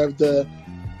power of the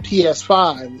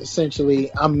PS5,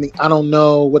 essentially. I don't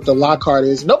know what the Lockhart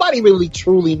is. Nobody really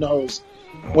truly knows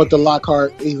what the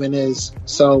Lockhart even is.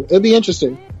 So it'd be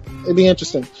interesting.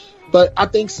 But I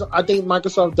think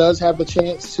Microsoft does have the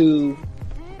chance to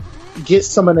get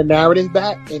some of the narrative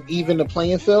back and even the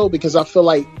playing field, because I feel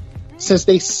like since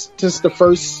the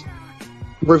first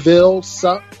reveal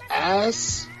sucked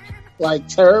ass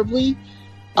terribly,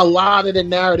 a lot of the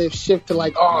narrative shift to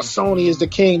Sony is the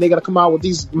king. They got to come out with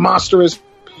these monstrous,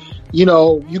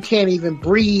 you can't even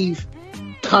breathe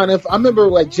kind of. I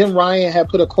remember Jim Ryan had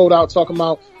put a quote out talking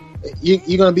about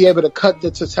you're going to be able to cut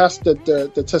the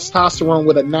testosterone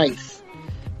with a knife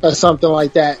or something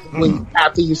like that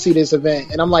after you see this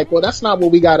event. And I'm like, well, that's not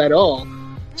what we got at all.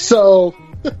 So,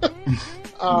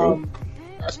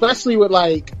 especially with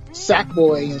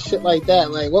Sackboy and shit like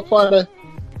that, what part of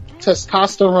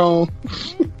testosterone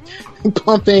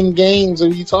pumping games are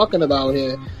you talking about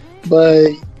here?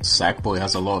 But Sackboy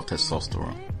has a lot of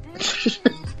testosterone.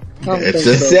 It's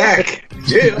a sack.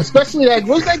 Yeah. Especially what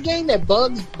was that game, that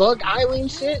Bug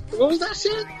Island shit? What was that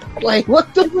shit?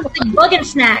 What the Bug and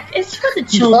Snack. It's for the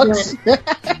children.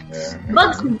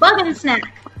 Bug and Snack.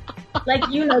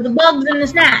 The bugs and the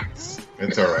snacks.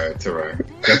 It's alright.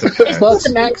 That's a Bug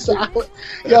Snacks.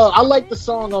 Yo, I like the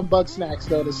song on Bug Snacks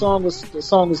though. The song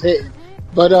was hitting.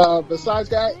 But besides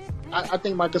that, I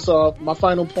think Microsoft, my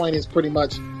final point is pretty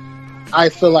much, I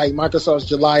feel like Microsoft's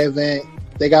July event,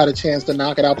 they got a chance to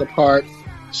knock it out the park.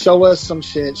 Show us some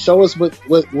shit. Show us what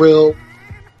real,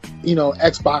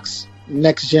 Xbox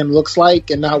next gen looks like,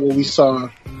 and not what we saw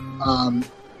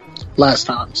last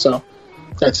time. So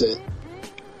that's it.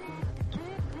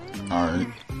 All right.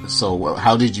 So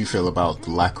how did you feel about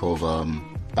the lack of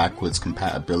backwards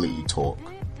compatibility talk?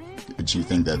 Do you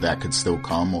think that could still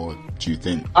come, or do you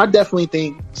think? I definitely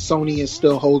think Sony is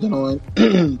still holding on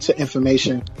to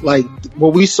information.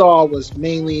 What we saw was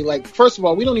mainly first of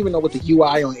all, we don't even know what the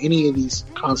UI on any of these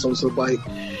consoles look like.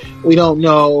 We don't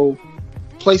know.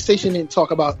 PlayStation didn't talk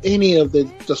about any of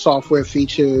the software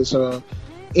features or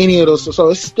any of those. So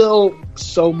it's still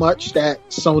so much that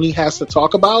Sony has to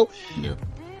talk about. Yeah.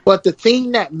 But the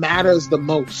thing that matters the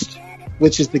most,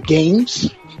 which is the games,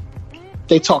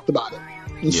 they talked about it.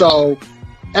 And so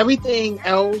everything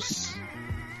else,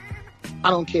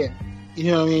 I don't care.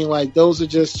 You know what I mean? Those are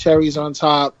just cherries on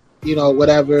top,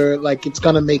 whatever. It's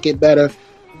going to make it better.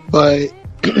 But,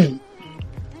 they're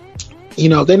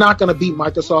not going to beat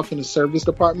Microsoft in the service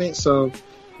department. So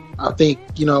I think,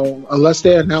 unless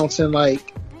they're announcing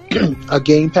a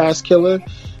Game Pass killer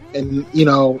and,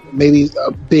 maybe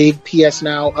a big PS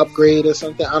Now upgrade or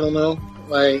something, I don't know.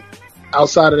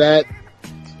 Outside of that,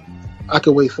 I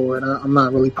could wait for it. I'm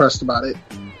not really pressed about it.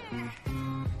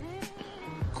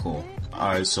 Cool.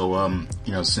 Alright, so,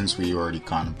 since we already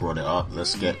kind of brought it up,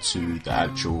 let's get to the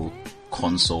actual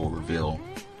console reveal.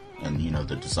 and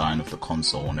the design of the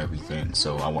console and everything.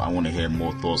 So I want to hear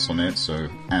more thoughts on it. So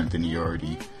Anthony, you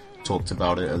already talked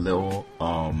about it a little.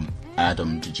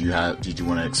 Adam, did you want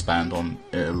to expand on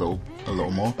it a little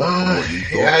more?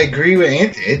 Yeah, I agree with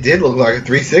Anthony. It did look like a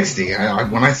 360.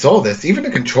 When I saw this, even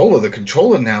the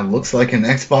controller now looks like an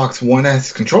Xbox One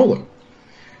S controller.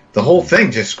 The whole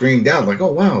thing just screamed out like,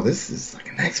 oh wow, this is like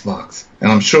an Xbox.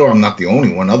 And I'm sure I'm not the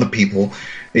only one. Other people,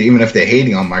 even if they're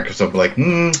hating on Microsoft, are like,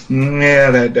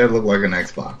 yeah, that looked like an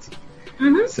Xbox.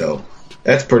 Mm-hmm. So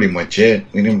that's pretty much it.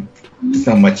 It's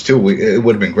not much to it. It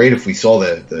would have been great if we saw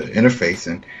the interface,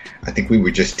 and I think we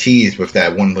were just teased with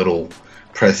that one little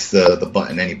press the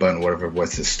button, any button, whatever it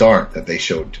was to start that they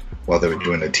showed while they were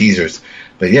doing the teasers.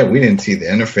 But yeah, we didn't see the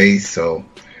interface. So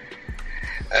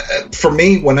for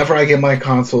me, whenever I get my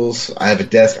consoles, I have a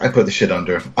desk. I put the shit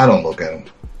under. I don't look at them.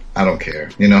 I don't care.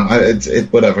 It's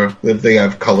whatever. If they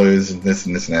have colors and this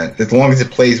and that, as long as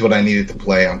it plays what I need it to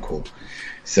play, I'm cool.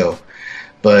 So.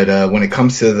 But when it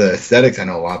comes to the aesthetics, I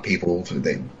know a lot of people,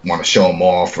 they want to show them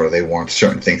off, or they want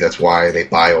certain things. That's why they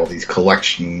buy all these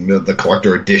the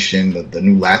collector edition, the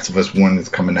new Last of Us one is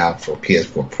coming out for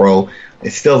PS4 Pro.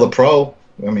 It's still the Pro.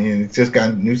 I mean, it's just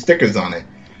got new stickers on it.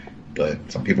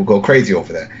 But some people go crazy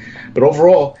over that. But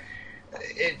overall,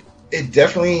 they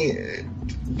definitely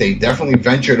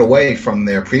ventured away from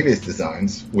their previous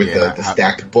designs with the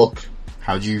stacked book.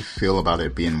 How do you feel about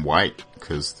it being white?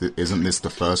 Because isn't this the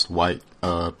first white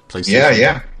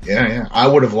PlayStation? Yeah. I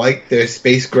would have liked their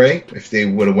space gray if they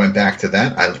would have went back to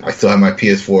that. I still have my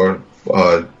PS4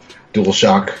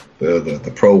 DualShock,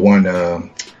 the Pro one,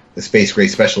 the space gray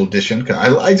special edition.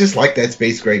 I just like that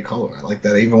space gray color. I like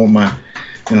that even with my,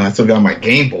 I still got my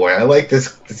Game Boy. I like this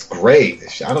gray.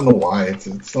 I don't know why.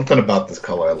 It's something about this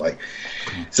color I like.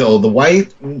 So the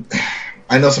white.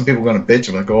 I know some people are going to bitch.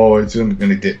 I'm like, oh, it's going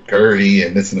to get dirty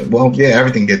and this and that. Well, yeah,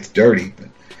 everything gets dirty, but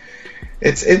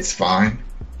it's fine.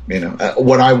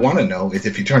 What I want to know is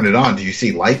if you turn it on, do you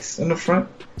see lights in the front?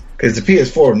 Because the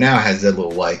PS4 now has that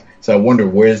little light. So I wonder,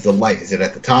 where's the light? Is it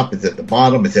at the top? Is it at the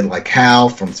bottom? Is it like Hal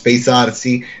from Space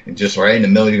Odyssey? And just right in the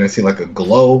middle, you're going to see like a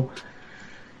glow?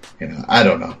 I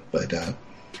don't know. But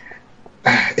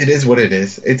it is what it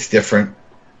is. It's different.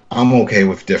 I'm okay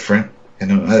with different.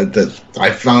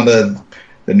 I found the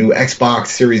new Xbox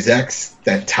Series X,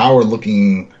 that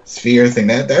tower-looking sphere thing,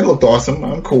 that looked awesome.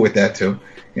 I'm cool with that too.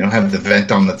 Have the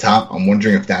vent on the top. I'm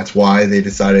wondering if that's why they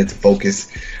decided to focus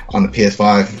on the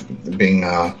PS5 being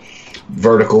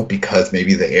vertical, because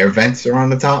maybe the air vents are on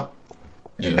the top,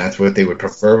 and that's what they would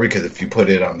prefer. Because if you put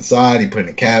it on the side, you put it in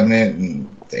a cabinet, and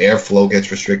the airflow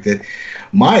gets restricted.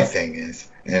 My thing is,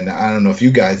 and I don't know if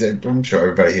you guys, I'm sure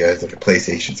everybody here has like a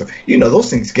PlayStation, so those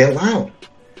things get loud.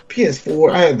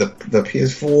 PS4, I have the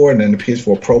PS4 and then the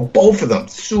PS4 Pro, both of them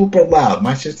super loud.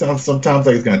 My shit sounds sometimes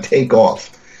like it's gonna take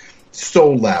off. So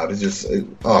loud, it's just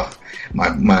my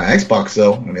Xbox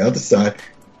though on the other side,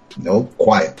 no,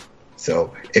 quiet.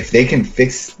 So if they can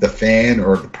fix the fan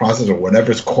or the processor or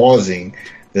whatever's causing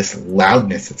this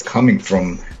loudness that's coming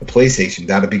from the PlayStation,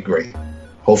 that'd be great.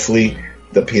 Hopefully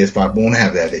the PS5 won't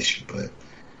have that issue, but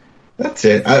that's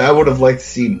it. I would have liked to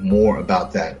see more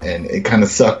about that, and it kind of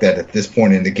sucked that at this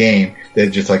point in the game, they're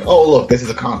just like, oh, look, this is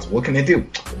a console. What can they do?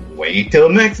 Wait till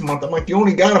next month. I'm like, you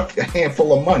only got a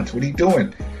handful of months. What are you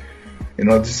doing?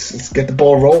 Just get the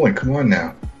ball rolling. Come on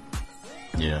now.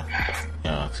 Yeah,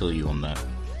 I feel you on that.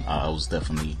 I was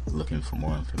definitely looking for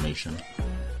more information.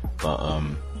 But,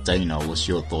 Dana, what's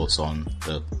your thoughts on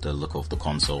the look of the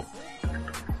console?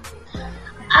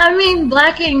 I mean,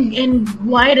 black and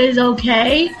white is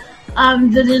okay.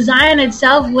 The design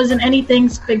itself wasn't anything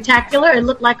spectacular. It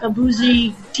looked like a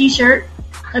bougie t-shirt,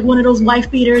 like one of those wife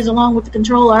beaters along with the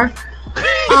controller.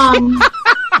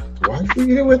 Wife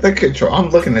beater with the controller? I'm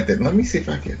looking at that. Let me see if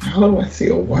I can. How do I see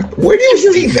a wife? Where do you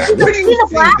see that? Where do you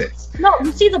see this? No,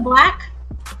 you see the black?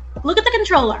 Look at the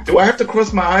controller. Do I have to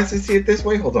cross my eyes to see it this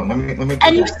way? Hold on. Let me.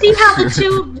 And you see how the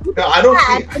two? No, I don't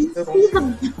see it. You see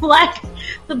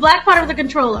the black part of the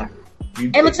controller.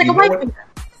 It looks like a white beater.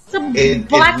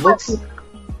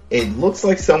 It looks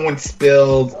like someone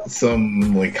spilled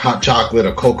some like hot chocolate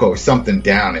or cocoa or something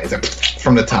down it. It's like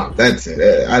from the top. That's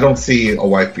it. I don't see a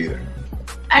wife beater.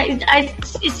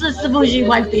 It's just the bougie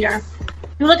wife beater.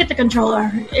 You look at the controller.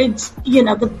 It's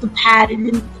the pad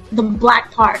and the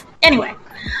black part. Anyway,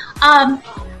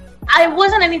 I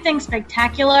wasn't anything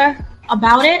spectacular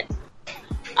about it.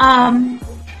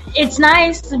 It's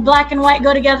nice. The black and white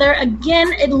go together.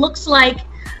 Again, it looks like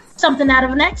something out of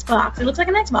an Xbox. It looks like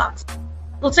an Xbox.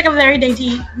 It looks like a very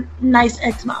dainty, nice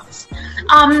Xbox.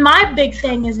 My big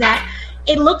thing is that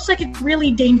it looks like it's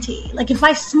really dainty. Like if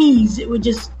I sneeze, it would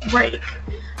just break.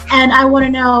 and I want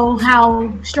to know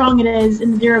how strong it is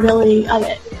and the durability of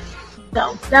it.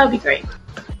 So that would be great.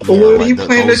 But what are you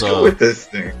planning to do with this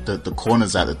thing? The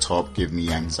corners at the top give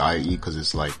me anxiety because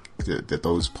it's like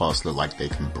those parts look like they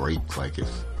can break. Like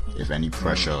if any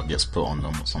pressure gets put on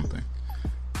them or something.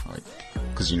 Like,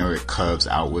 because it curves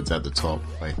outwards at the top.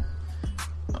 Like,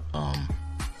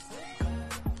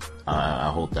 I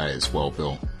hope that it's well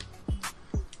built.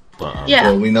 But yeah,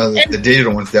 well, we know that the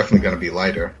digital one's definitely going to be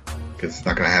lighter because it's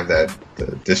not going to have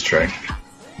the disc tray.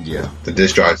 Yeah, the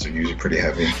disc drives are usually pretty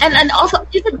heavy. And also,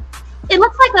 it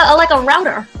looks like a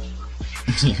router.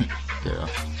 Yeah.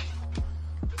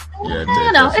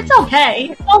 It's okay.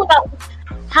 It's all about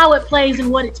how it plays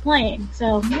and what it's playing.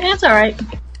 So it's all right.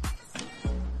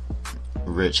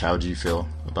 Rich, how do you feel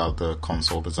about the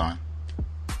console design?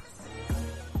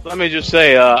 Let me just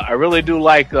say, I really do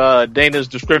like Dana's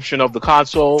description of the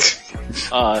console.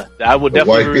 I would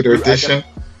definitely White Peter edition.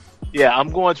 I'm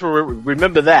going to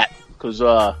remember that because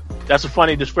that's a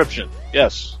funny description.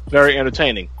 Yes, very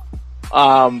entertaining.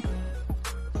 To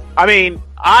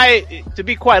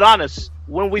be quite honest,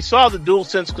 when we saw the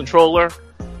DualSense controller,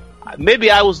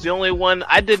 maybe I was the only one.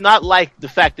 I did not like the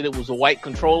fact that it was a white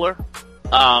controller.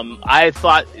 I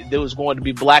thought there was going to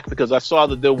be black because I saw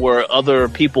that there were other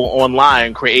people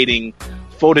online creating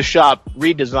Photoshop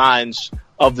redesigns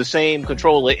of the same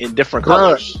controller in different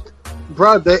colors.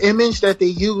 Bruh, the image that they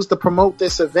used to promote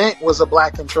this event was a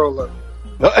black controller.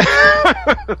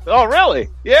 Oh, really?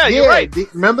 Yeah, you're right.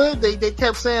 Remember, they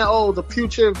kept saying, the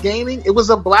future of gaming? It was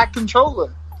a black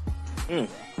controller.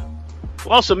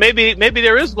 Well, so maybe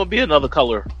there is going to be another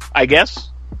color, I guess.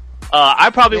 I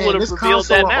probably would have revealed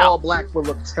that now. All black would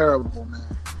look terrible, man.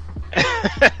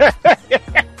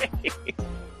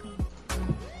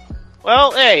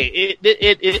 Well, hey, it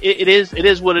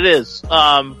is what it is.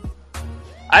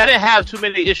 I didn't have too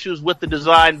many issues with the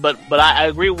design, but I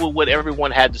agree with what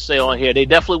everyone had to say on here. They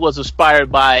definitely was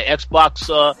inspired by Xbox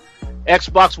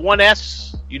One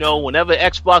S. Whenever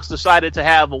Xbox decided to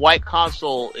have a white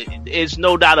console, it's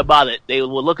no doubt about it. They were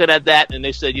looking at that and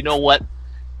they said, you know what?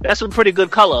 That's a pretty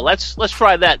good color. Let's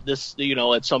try that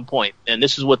at some point. And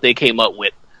this is what they came up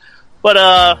with.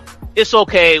 But it's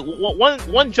okay.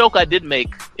 One joke I did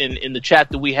make in the chat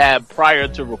that we had prior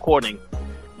to recording,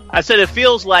 I said it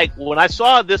feels like when I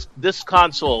saw this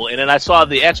console and then I saw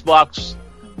the Xbox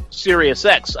Series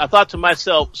X, I thought to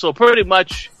myself, so pretty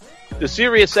much the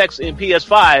Series X and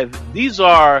PS5,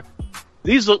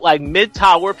 these look like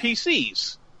mid-tower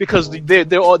PCs because they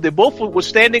both were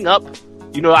standing up.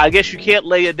 I guess you can't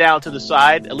lay it down to the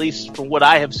side, at least from what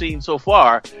I have seen so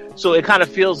far. So it kind of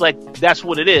feels like that's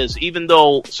what it is, even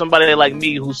though somebody like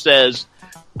me who says,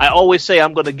 I always say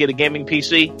I'm going to get a gaming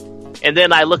PC. And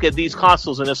then I look at these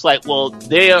consoles and it's like, well,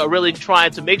 they are really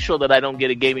trying to make sure that I don't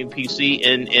get a gaming PC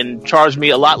and charge me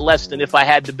a lot less than if I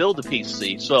had to build a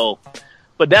PC. So,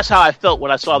 but that's how I felt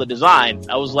when I saw the design.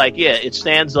 I was like, yeah, it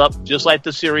stands up just like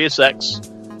the Series X.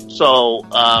 So,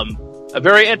 a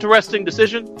very interesting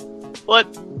decision, but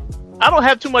I don't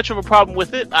have too much of a problem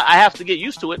with it. I have to get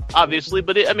used to it, obviously,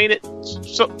 but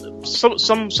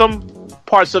some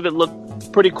parts of it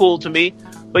look pretty cool to me.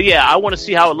 But yeah, I want to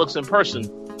see how it looks in person,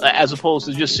 as opposed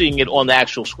to just seeing it on the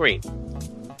actual screen.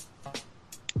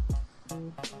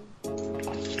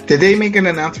 Did they make an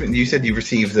announcement? You said you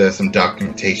received some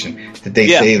documentation. Did they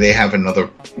say they have another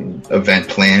event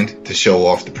planned to show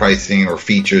off the pricing or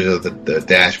features of the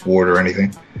dashboard or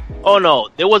anything? Oh, no.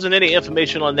 There wasn't any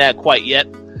information on that quite yet.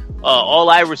 All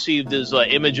I received is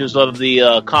images of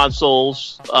the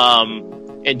consoles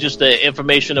and just the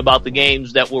information about the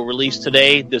games that were released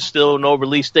today. There's still no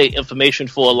release date information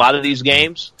for a lot of these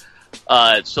games.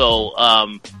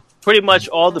 So pretty much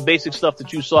all the basic stuff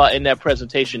that you saw in that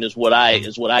presentation is what I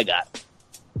got.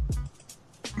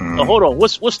 Oh, hold on.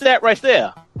 What's that right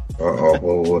there?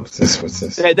 What's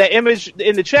this? That image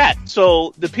in the chat.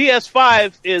 So the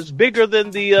PS5 is bigger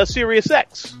than the Series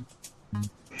X.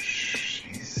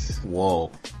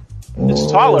 Whoa.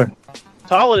 It's taller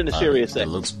than the Series X. It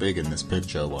looks big in this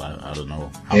picture. Well, I don't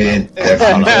know how it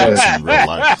that looks in real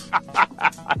life.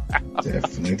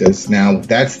 Definitely does. Now,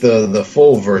 that's the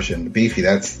full version, the beefy.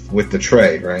 That's with the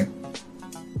tray, right?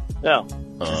 No.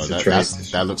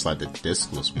 That looks like the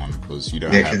discless one because you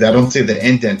don't. Yeah, because I don't see the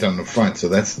indent on the front, so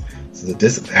the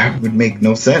disc that would make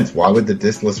no sense. Why would the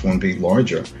discless one be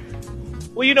larger?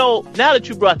 Well, now that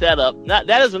you brought that up,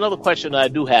 that is another question that I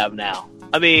do have now.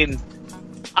 I mean,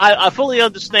 I fully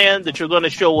understand that you're going to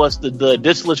show us the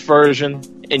discless version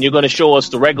and you're going to show us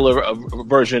the regular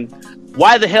version.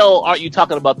 Why the hell aren't you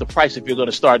talking about the price if you're going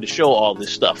to start to show all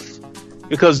this stuff?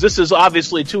 Because this is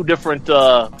obviously two different.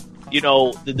 The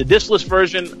discless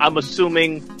version, I'm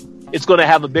assuming, it's going to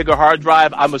have a bigger hard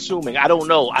drive. I'm assuming. I don't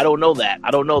know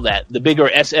that. The bigger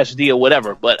SSD or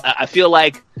whatever. But I feel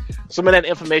like some of that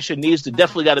information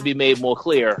definitely got to be made more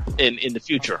clear in the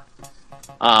future.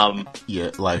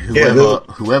 Like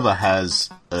whoever has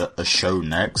a show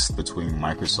next between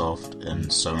Microsoft and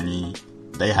Sony,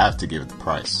 they have to give the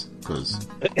price, because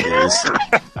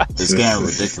it's getting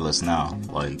ridiculous now.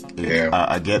 Like,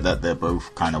 I get that they're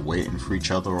both kind of waiting for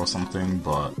each other or something,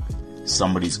 but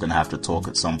somebody's gonna have to talk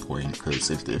at some point, because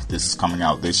if this is coming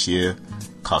out this year,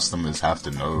 customers have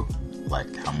to know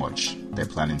like how much they're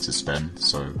planning to spend.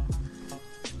 So,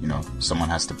 you know, someone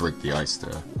has to break the ice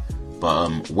there.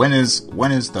 But when is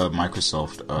the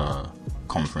Microsoft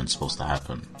conference supposed to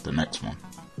happen? The next one?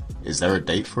 Is there a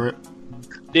date for it?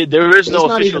 There is no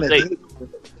official date.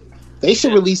 They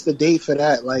should release the date for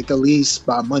that, like, at least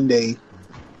by Monday.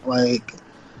 Like,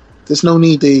 there's no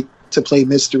need to play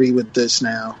mystery with this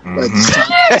now. Like,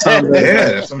 that's what I'm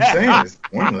saying. It's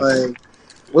pointless. Like,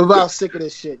 we're about sick of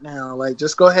this shit now. Like,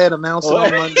 just go ahead, announce it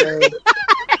on Monday.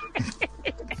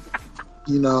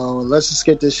 You know, let's just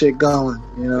get this shit going.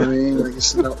 You know what I mean? Like,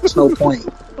 it's no point.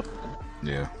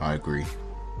 Yeah, I agree.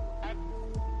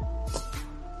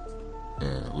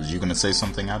 Was you gonna say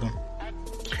something, Adam?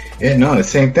 Yeah, no, the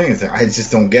same thing. It's like, I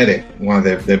just don't get it. While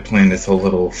they're playing this whole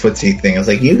little footsie thing, I was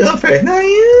like, you go first, not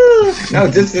you.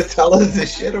 No, just tell us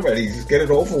this shit already. Just get it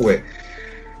over with.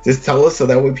 Just tell us so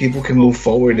that way people can move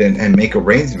forward and make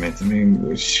arrangements. I mean,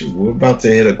 we're about to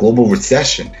hit a global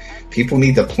recession. People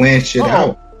need to plan shit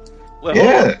out.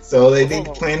 Well, so they need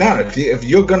to plan out. If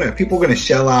people are gonna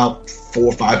shell out $400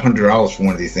 or $500 for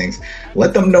one of these things,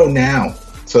 let them know now,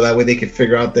 so that way they can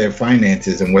figure out their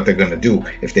finances and what they're gonna do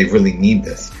if they really need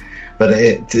this. But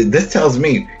this tells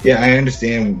me, I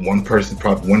understand one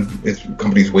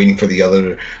company's waiting for the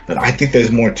other, but I think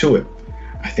there's more to it.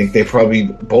 I think they're probably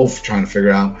both trying to figure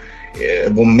out.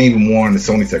 Well, maybe more on the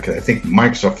Sony side, because I think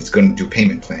Microsoft is going to do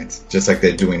payment plans, just like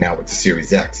they're doing now with the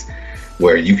Series X,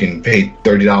 where you can pay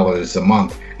 $30 a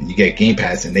month and you get Game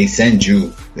Pass, and they send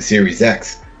you the Series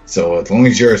X. So as long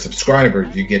as you're a subscriber,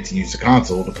 you get to use the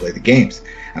console to play the games.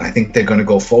 And I think they're going to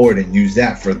go forward and use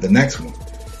that for the next one.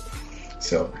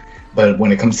 So, but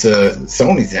when it comes to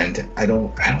Sony's end, I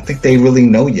don't think they really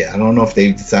know yet. I don't know if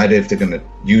they've decided if they're going to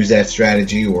use that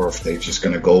strategy, or if they're just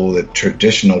going to go the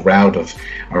traditional route of,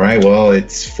 all right, well,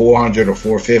 it's $400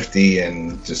 or $450,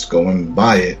 and just go and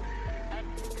buy it.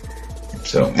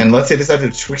 So, and let's say they decide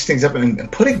to switch things up and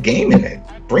put a game in it.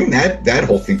 Bring that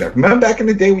whole thing back. Remember back in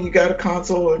the day when you got a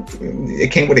console,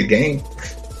 it came with a game?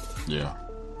 Yeah.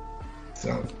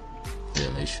 So. Yeah,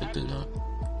 they should do that.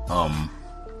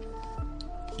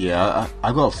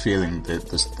 I got a feeling that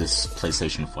this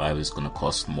PlayStation 5 is going to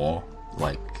cost more,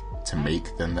 like, to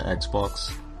make than the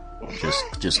Xbox.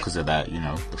 Just because of that, you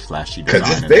know, the flashy design.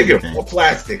 Because it's bigger, more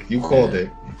plastic. You called it.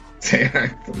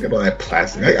 Forget all that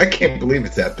plastic. I can't believe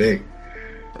it's that big.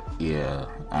 Yeah,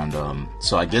 and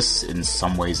so I guess in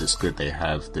some ways it's good they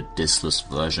have the diskless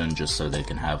version just so they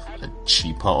can have a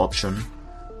cheaper option.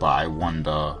 But I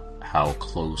wonder how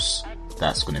close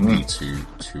that's going to be to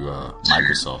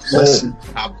Microsoft. Listen,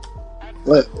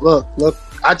 look!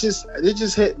 It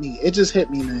just hit me. It just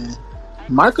hit me, man.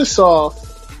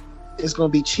 Microsoft is going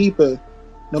to be cheaper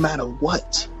no matter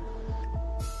what.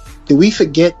 Did we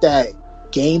forget that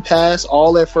Game Pass,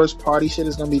 all their first party shit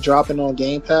is going to be dropping on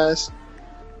Game Pass?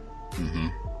 Mm-hmm.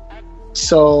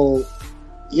 So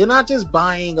you're not just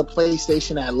buying a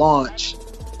PlayStation at launch.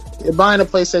 You're buying a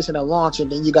PlayStation at launch, and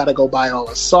then you got to go buy all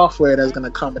the software that's going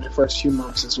to come in the first few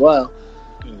months as well.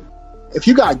 If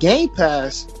you got Game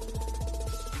Pass,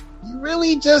 you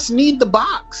really just need the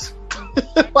box.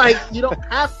 Like, you don't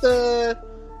have to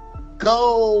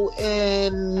go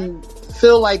and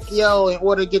feel like, in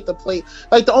order to get the play,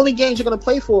 like, the only games you're going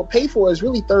to pay for is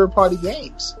really third-party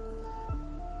games.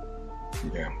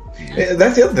 Yeah.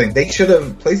 That's the other thing.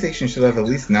 PlayStation should have at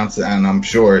least announced it, and I'm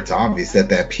sure it's obvious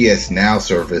that PS Now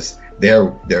service,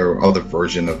 their other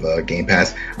version of Game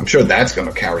Pass, I'm sure that's going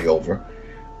to carry over.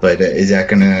 But is that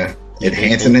going to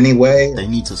enhance in any way? They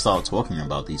need to start talking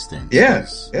about these things.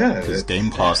 Yes, because Game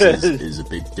Pass is a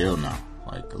big deal now.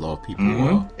 Like, a lot of people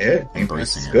are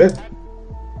embracing it. Good.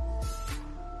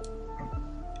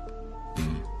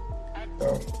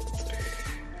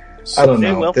 So, I don't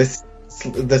know.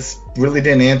 This really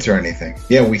didn't answer anything.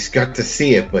 Yeah, we got to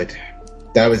see it, but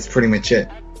that was pretty much it.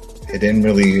 It didn't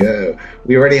really.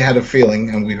 We already had a feeling,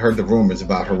 and we heard the rumors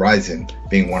about Horizon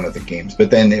being one of the games,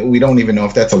 but then we don't even know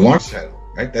if that's a launch title,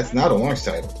 right? That's not a launch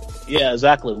title. Yeah,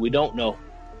 exactly. We don't know.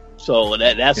 So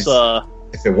that's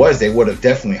if it was, they would have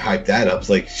definitely hyped that up. It's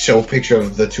like, show a picture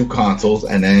of the 2 consoles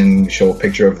and then show a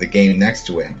picture of the game next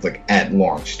to it. It's like at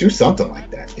launch. Do something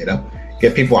like that, you know?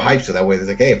 Get people hyped so that way it's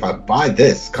like, hey, if I buy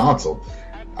this console,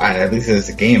 at least there's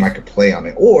a game I could play on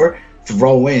it. Or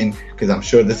throw in, because I'm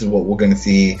sure this is what we're going to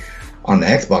see on the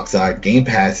Xbox side, Game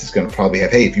Pass is going to probably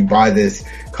have, hey, if you buy this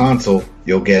console,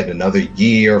 you'll get another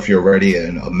year if you're already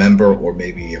a member, or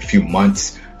maybe a few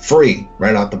months free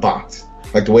right out the box.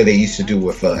 Like the way they used to do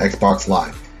with Xbox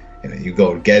Live. You know, you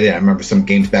go get it. I remember some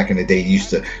games back in the day used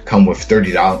to come with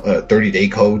 30-day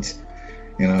codes.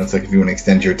 You know, it's like if you want to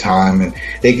extend your time, and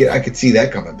I could see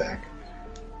that coming back.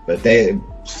 But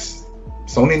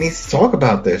Sony needs to talk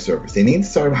about their service. They need to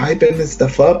start hyping this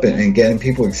stuff up and getting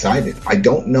people excited. I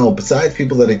don't know, besides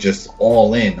people that are just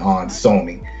all in on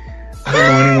Sony, I don't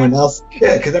know anyone else.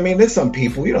 Yeah, because I mean, there's some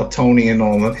people, you know, Tony and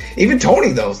all that. Even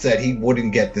Tony, though, said he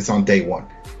wouldn't get this on day one.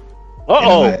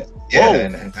 Uh-oh. Yeah,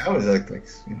 and I was like,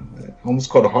 you know, I almost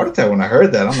caught a heart attack when I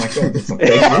heard that. I'm like, oh, there's some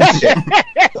fake news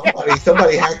shit.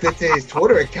 Somebody hacked into his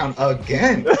Twitter account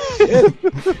again. Shit.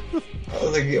 I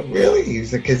was like, yeah, really?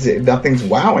 He's like, because nothing's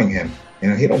wowing him. You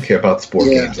know, he don't care about sport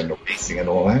games and the racing and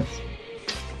all that.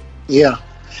 Yeah.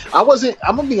 I'm going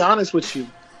to be honest with you.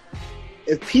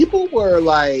 If people were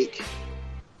like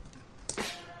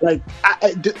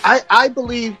I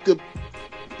believe the,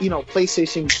 you know,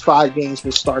 PlayStation 5 games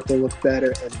will start to look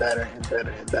better and better and better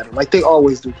and better. Like they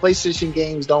always do. PlayStation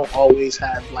games don't always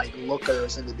have like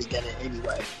lookers in the beginning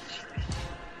anyway.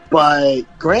 But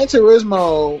Gran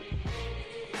Turismo,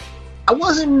 I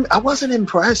wasn't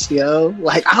impressed, yo.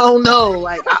 Like, I don't know.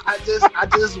 Like I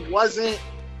just wasn't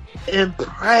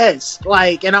impressed.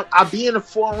 Like, and I be in the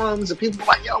forums and people are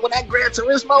like, yo, when that Gran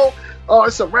Turismo, oh,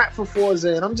 it's a wrap for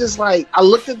Forza. And I'm just like, I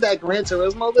looked at that Gran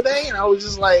Turismo today and I was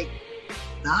just like,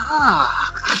 nah,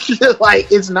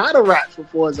 like it's not a wrap for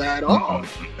Forza at all.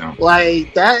 No.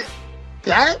 Like that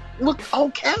looked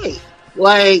okay.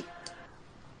 Like,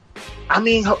 I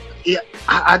mean, yeah,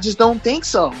 I just don't think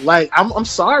so. Like, I'm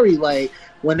sorry. Like,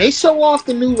 when they show off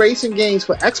the new racing games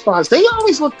for Xbox, they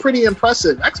always look pretty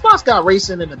impressive. Xbox got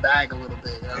racing in the bag a little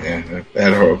bit. You know? Yeah,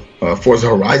 that Forza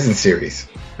Horizon series.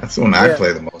 That's the one I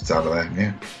play the most out of that.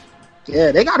 Yeah.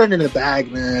 Yeah, they got it in the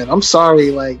bag, man. I'm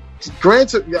sorry. Like,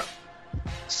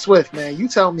 Swift, man, you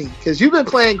tell me, because you've been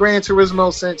playing Gran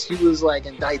Turismo since you was like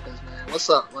in diapers, man. What's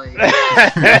up? Like, no,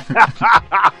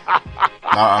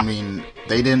 I mean,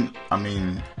 they didn't. I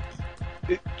mean,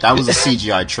 that was a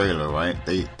CGI trailer, right?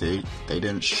 They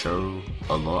didn't show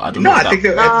a lot. I don't know. I think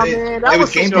it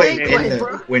was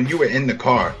gameplay when you were in the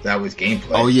car. That was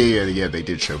gameplay. Oh yeah. They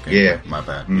did show gameplay. Yeah, my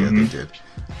bad. Mm-hmm. Yeah, they did.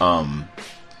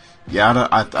 Yeah,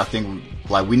 I think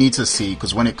like we need to see,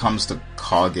 because when it comes to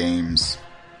car games,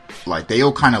 like they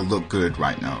all kind of look good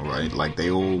right now, right? Like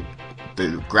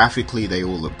graphically they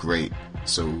all look great.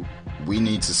 So we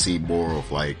need to see more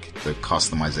of like the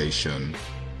customization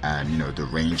and, you know, the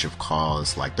range of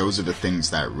cars. Like those are the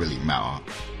things that really matter,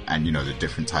 and, you know, the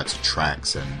different types of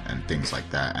tracks and things like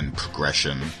that, and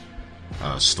progression,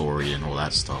 story and all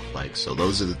that stuff. Like, so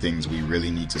those are the things we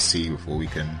really need to see before we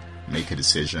can make a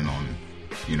decision on,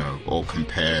 you know, or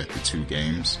compare the two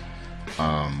games.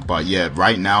 But yeah,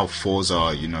 right now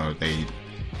Forza, you know,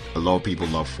 a lot of people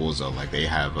love Forza. Like they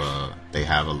have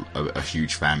a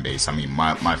huge fan base. I mean,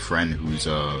 my friend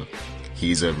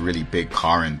he's a really big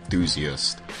car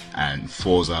enthusiast, and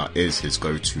Forza is his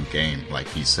go-to game. Like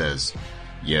he says,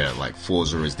 yeah, like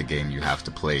Forza is the game you have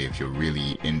to play if you're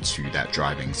really into that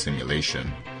driving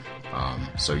simulation.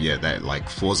 So yeah, that like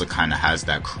Forza kind of has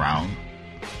that crown,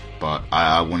 but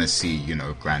I want to see, you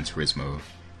know, Gran Turismo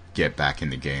get back in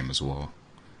the game as well.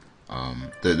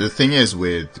 The thing is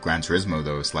with Gran Turismo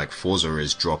though, it's like Forza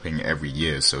is dropping every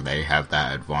year, so they have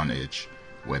that advantage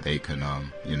where they can,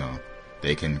 you know,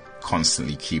 they can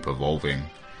constantly keep evolving.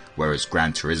 Whereas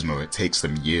Gran Turismo, it takes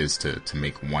them years to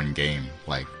make one game,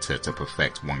 like to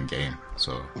perfect one game.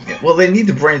 So yeah, well, they need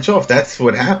to branch off. That's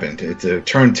what happened.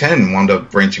 Turn 10 wound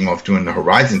up branching off doing the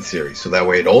Horizon series, so that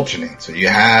way it alternates. So you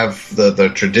have the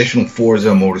traditional Forza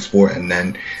Motorsport, and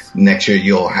then next year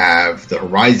you'll have the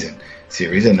Horizon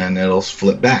series, and then it'll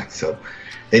flip back. So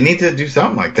they need to do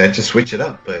something like that, just switch it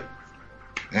up. But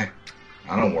I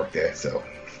don't work there, so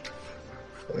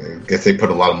I guess they put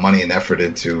a lot of money and effort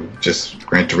into just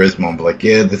Gran Turismo and be like,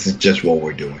 yeah, this is just what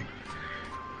we're doing.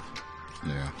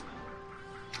 Yeah.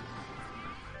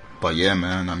 But yeah,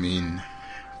 man, I mean,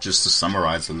 just to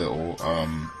summarize a little,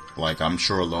 like I'm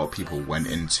sure a lot of people went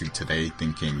into today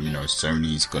thinking, you know,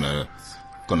 Sony's gonna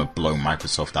blow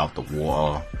Microsoft out the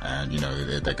water, and, you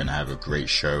know, they're gonna have a great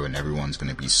show and everyone's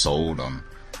gonna be sold on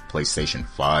PlayStation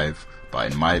 5.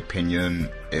 But in my opinion,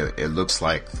 it looks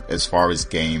like, as far as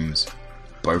games,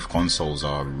 both consoles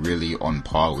are really on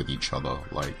par with each other.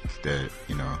 Like, they're,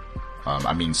 you know,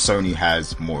 I mean, Sony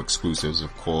has more exclusives,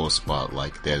 of course, but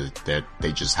like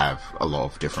they just have a lot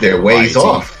of different. They're variety. ways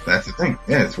off. That's the thing.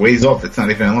 Yeah, it's ways off. It's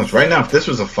not even at lunch right now. If this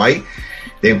was a fight,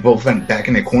 they both went back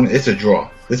in their corner. It's a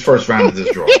draw. This first round is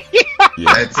a draw.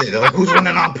 Yeah. That's it. They're like, who's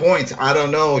winning on points? I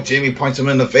don't know. Jamie punched him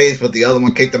in the face, but the other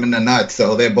one kicked him in the nuts,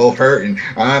 so they're both hurting.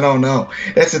 I don't know.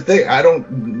 That's the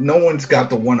thing. No one's got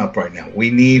the one up right now.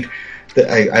 We need.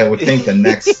 I would think the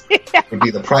next would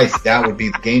be the price. That would be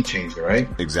the game changer, right?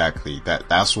 Exactly.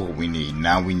 That's what we need.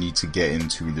 Now we need to get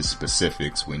into the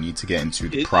specifics. We need to get into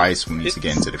the price. We need to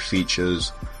get into the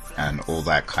features and all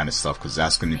that kind of stuff, because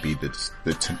that's going to be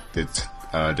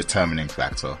the determining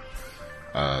factor.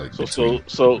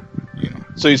 So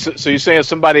you're saying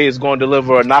somebody is going to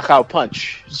deliver a knockout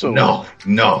punch soon? No,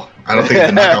 I don't think it's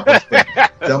a knockout punch.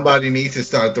 Somebody needs to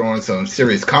start throwing some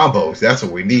serious combos. That's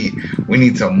what we need. We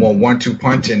need some more 1-2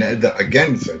 punch. And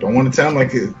again, so I don't want to sound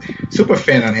like a super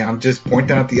fan on here. I'm just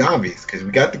pointing out the obvious, because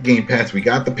we got the Game Pass, we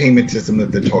got the payment system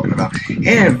that they're talking about,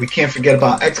 and we can't forget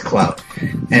about xCloud.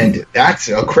 And that's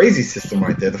a crazy system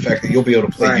right there. The fact that you'll be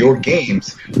able to play your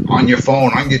games on your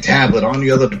phone, on your tablet, on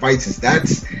your other devices.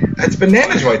 That's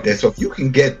bananas right there. So if you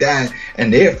can get that,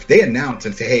 and if they announce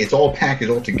and say, hey, it's all packaged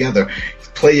all together,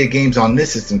 play your games on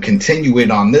this system, continue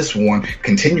it on this one,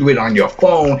 continue it on your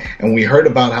phone. And we heard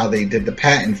about how they did the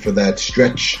patent for that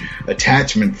stretch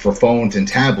attachment for phones and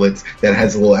tablets that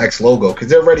has a little X logo, because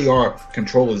there already are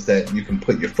controllers that you can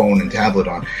put your phone and tablet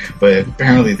on, but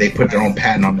apparently they put their own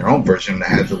patent on their own version that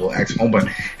has a little X home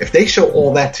button. If they show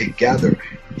all that together,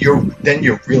 you're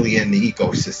really in the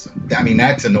ecosystem. I mean,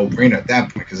 that's a no-brainer at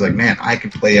that point, because like, man, I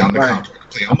can play on the console, I can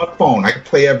play on my phone, I can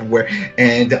play everywhere,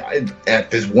 and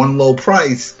at this one low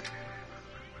price,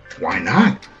 why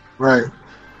not? Right.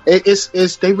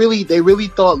 It's they really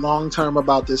thought long term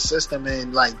about this system,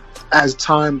 and like as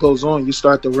time goes on, you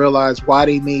start to realize why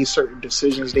they made certain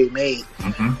decisions they made.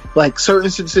 Mm-hmm. Like certain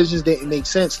decisions didn't make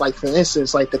sense. Like for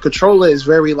instance, like the controller is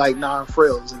very like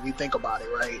non-frills if you think about it,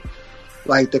 right?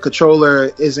 Like the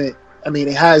controller isn't. I mean,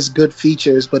 it has good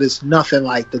features, but it's nothing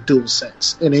like the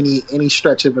DualSense in any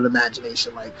stretch of an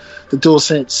imagination. Like the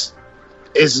DualSense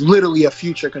is literally a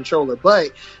future controller,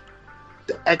 but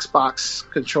the Xbox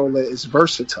controller is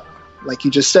versatile. Like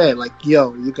you just said, like,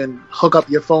 yo, you can hook up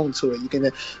your phone to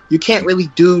it. You can't really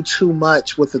do too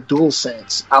much with the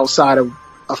DualSense outside of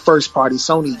a first-party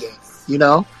Sony game, you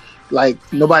know? Like,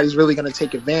 nobody's really going to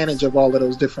take advantage of all of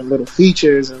those different little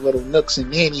features and little nooks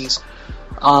and nannies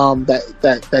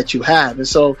that you have. And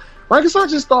so Microsoft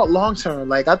just thought long-term.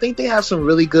 Like, I think they have some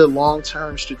really good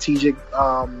long-term strategic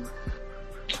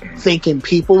thinking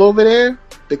people over there.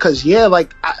 Because, yeah,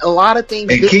 like, a lot of things...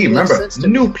 And Key, remember,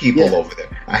 new people over there.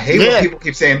 I hate when people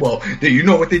keep saying, well, do you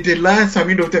know what they did last time?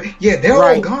 You know what they're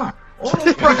all gone. All those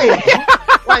people are gone.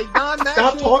 Like,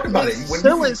 stop talking about it.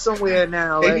 Chilling somewhere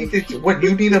now. Like,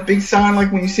 you need a big sign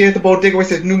like when you see at the bodega where it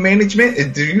says new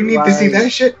management? Do you need to see that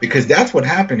shit? Because that's what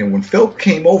happened. And when Phil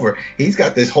came over, he's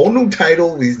got this whole new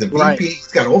title. He's the VP. He's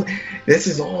got all... This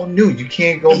is all new. You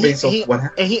can't go based off what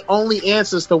happened. And he only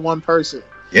answers to one person.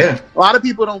 Yeah. A lot of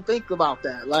people don't think about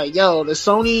that. Like, yo, the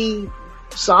Sony...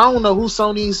 So I don't know who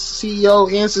Sony's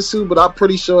CEO answers to, but I'm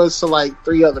pretty sure it's to like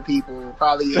 3 other people.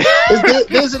 Probably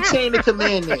there's a chain of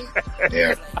command there.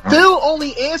 Yeah. Phil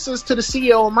only answers to the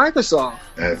CEO of Microsoft.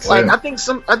 That's like it. I think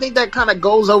that kind of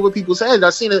goes over people's heads. I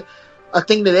seen a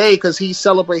thing today because he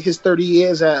celebrated his 30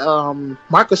 years at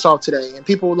Microsoft today, and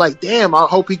people were like, "Damn, I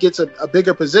hope he gets a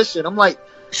bigger position." I'm like,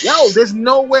 yo, there's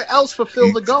nowhere else for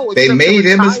Phil to go. They made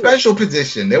him a special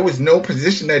position. There was no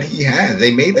position that he had.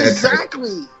 They made that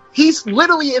exactly. He's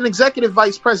literally an executive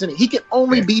vice president. He can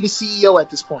only be the CEO at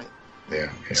this point. Yeah.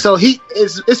 So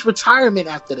it's retirement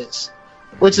after this,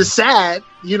 which is sad.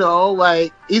 You know,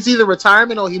 like it's either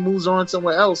retirement or he moves on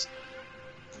somewhere else.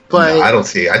 But no, I don't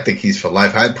see it. I think he's for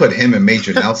life. I'd put him and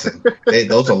Major Nelson.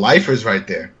 Those are lifers right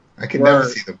there. I can never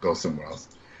see them go somewhere else.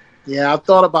 Yeah, I've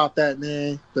thought about that,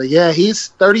 man. But yeah, he's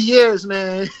 30 years,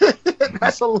 man.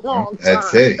 That's a long time.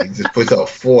 That's it. He just puts up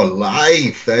for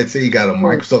life. That's it. He got a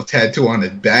Microsoft tattoo on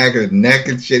his back, his neck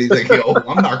and shit. He's like, yo,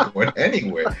 I'm not going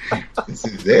anywhere. This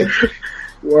is it.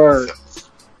 Word.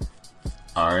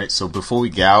 All right, so before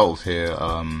we get out of here,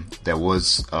 there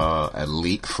was a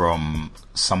leak from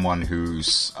someone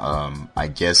who's,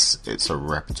 I guess it's a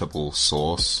reputable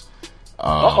source.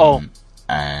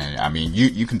 And I mean,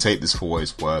 you can take this for what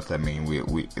it's worth. I mean,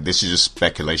 we this is just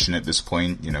speculation at this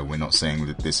point. You know, we're not saying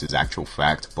that this is actual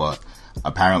fact, but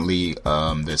apparently,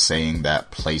 they're saying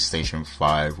that PlayStation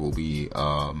 5 will be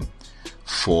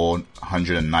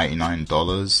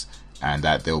 $499, and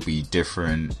that there'll be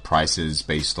different prices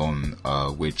based on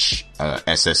which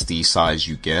SSD size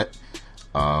you get.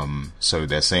 So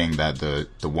they're saying that the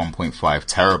 1.5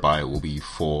 terabyte will be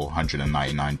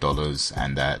 $499,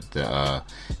 and that the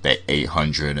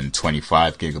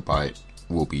 825 gigabyte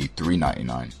will be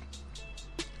 $399.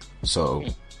 So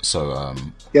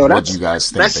what do you guys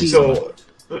think? Messy.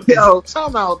 Yo,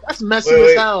 time out. That's messy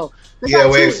as hell. They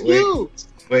got two SKUs.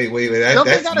 Wait.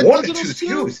 That's more than two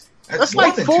SKUs. That's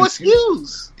like 4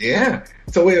 SKUs. Yeah.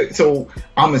 So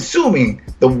I'm assuming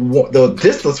the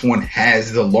diskless one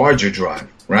has the larger drive,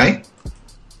 right?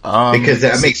 Because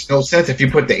that makes no sense if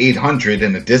you put the 800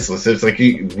 in the diskless. It's like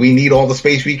we need all the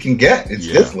space we can get. It's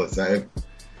diskless.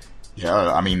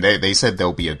 Yeah, I mean they said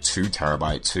there'll be a 2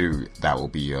 terabyte too. That will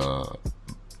be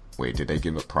Wait, did they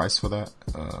give a price for that?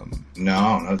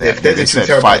 No. They said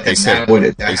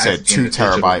 2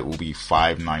 terabyte will be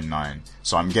 $599.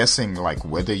 So I'm guessing like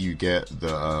whether you get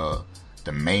the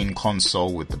main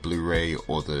console with the Blu-ray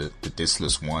or the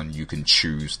diskless one, you can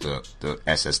choose the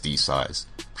SSD size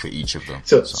for each of them.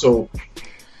 So,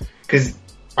 because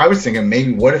I was thinking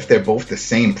maybe what if they're both the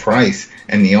same price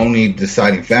and the only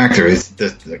deciding factor is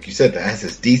like you said, the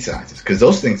SSD sizes, because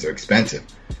those things are expensive.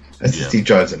 SSD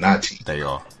drives are not cheap. They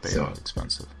are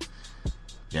expensive.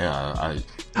 Yeah,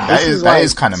 that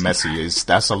is kind of messy.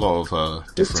 That's a lot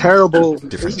of different, terrible,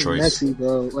 different choice. Messy,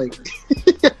 bro. Like,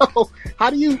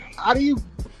 how do you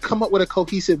come up with a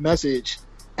cohesive message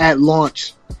at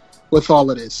launch with all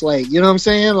of this? Like, you know what I'm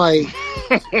saying? Like,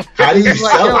 how do you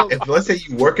sell it? If let's say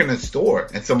you work in a store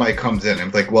and somebody comes in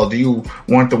and like, well, do you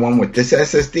want the one with this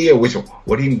SSD or which one?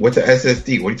 What's the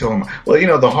SSD? What are you talking about?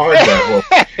 Well, the hard drive. Well,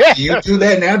 do you do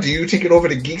that now? Do you take it over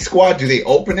to Geek Squad? Do they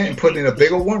open it and put in a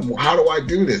bigger one? How do I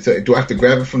do this? Do I have to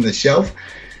grab it from the shelf?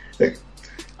 Like,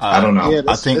 I don't know. Yeah,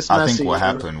 I think what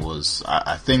happened was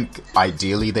I think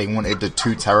ideally they wanted the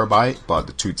 2 terabyte, but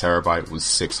the 2 terabyte was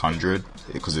 $600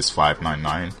 because it's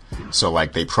 $599. So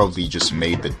like they probably just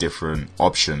made the different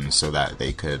options so that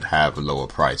they could have a lower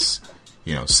price,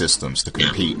 systems to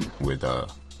compete with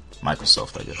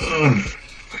Microsoft, I guess.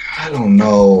 I don't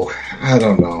know.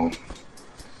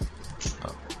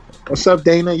 What's up,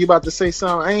 Dana? You about to say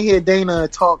something? I ain't hear Dana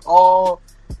talk all.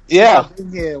 Yeah.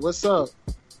 Yeah. What's up?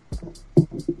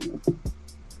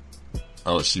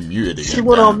 Oh, she muted again. She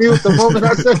went on mute the moment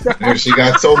I said that. Dude, she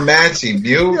got so mad, she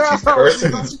mute. She's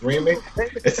cursing and screaming.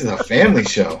 This is a family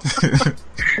show.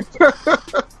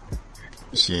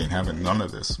 She ain't having none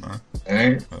of this, man.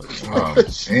 Oh,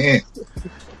 man.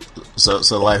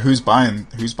 So like, who's buying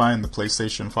the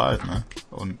PlayStation 5, man?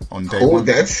 On day one?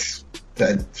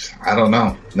 That I don't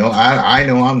know. No, I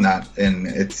know I'm not, and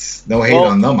it's no hate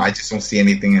on them. I just don't see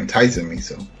anything enticing me.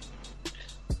 So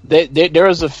there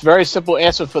is a very simple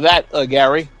answer for that,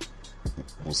 Gary.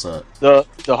 What's that? The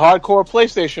hardcore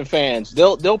PlayStation fans,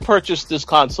 they'll purchase this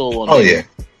console. Yeah.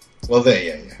 Well,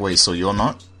 yeah. Wait, so you're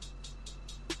not?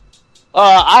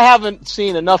 I haven't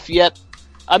seen enough yet.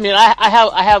 I mean, I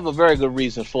have a very good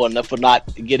reason for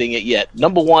not getting it yet.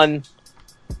 Number one,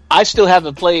 I still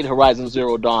haven't played Horizon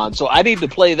Zero Dawn, so I need to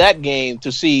play that game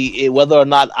to see whether or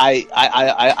not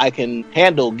I can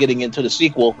handle getting into the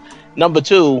sequel. Number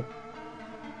two,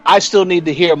 I still need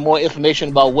to hear more information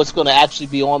about what's going to actually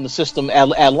be on the system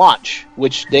at launch,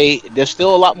 which there's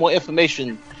still a lot more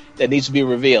information that needs to be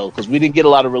revealed because we didn't get a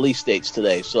lot of release dates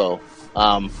today. So,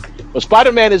 but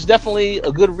Spider-Man is definitely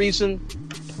a good reason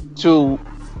to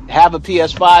have a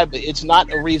PS5, but it's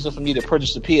not a reason for me to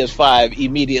purchase a PS5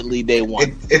 immediately day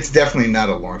one. It's definitely not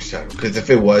a launch title, because if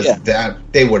it was that,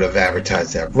 they would have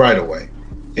advertised that right away.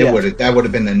 That would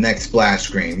have been the next splash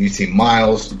screen. You see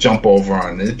Miles jump over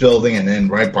on this building, and then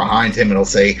right behind him it'll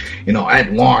say,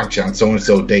 at launch on so and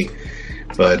so date.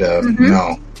 But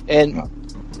no. And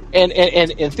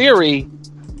in theory,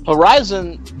 the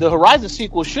Horizon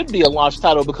sequel should be a launch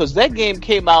title because that game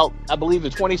came out, I believe,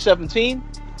 in 2017.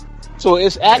 So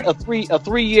it's at a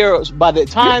 3 years. By the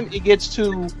time it gets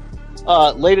to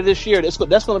later this year, that's going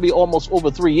to be almost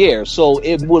over 3 years. So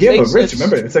it would make sense. Rich,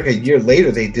 remember, it's like a year later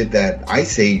they did that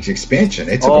Ice Age expansion.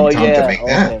 It took them time to make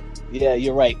that. Yeah,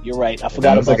 you're right. I forgot about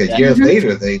that. It was like a year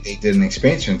later they did an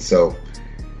expansion. So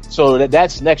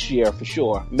that's next year for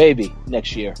sure. Maybe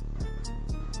next year.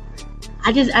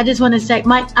 I just want to say,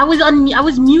 I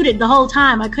was muted the whole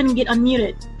time. I couldn't get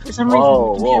unmuted for some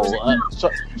reason.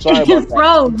 Sorry about that.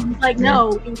 Froze. Like,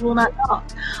 no, it will not talk.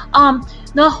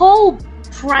 The whole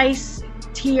price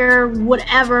tier,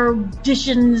 whatever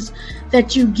additions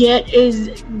that you get,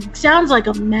 sounds like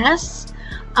a mess.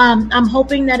 I'm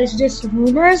hoping that it's just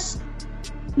rumors,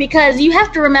 because you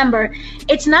have to remember,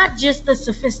 it's not just the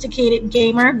sophisticated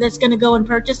gamer that's going to go and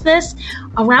purchase this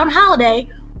around holiday.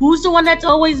 who's the one that's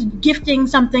always gifting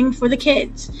something for the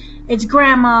kids? It's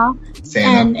Grandma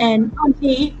Santa. and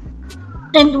Auntie.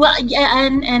 And well, yeah,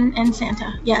 and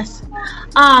Santa, yes.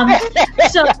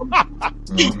 So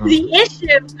the issue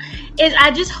is,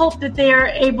 I just hope that they're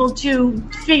able to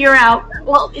figure out.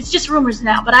 Well, it's just rumors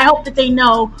now, but I hope that they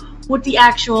know what the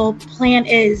actual plan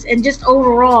is. And just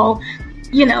overall,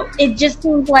 it just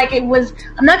seems like it was.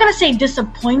 I'm not gonna say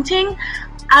disappointing.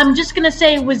 I'm just gonna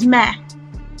say it was meh.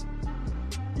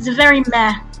 It's a very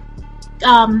meh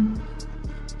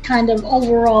kind of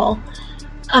overall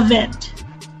event.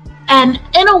 And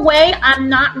in a way, I'm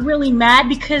not really mad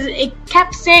because it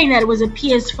kept saying that it was a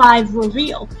PS5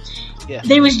 reveal. Yeah.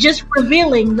 They was just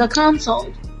revealing the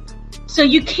console. So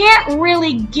you can't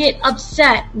really get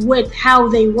upset with how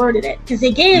they worded it because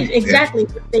they gave exactly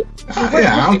what they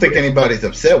I don't think anybody's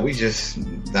upset. We just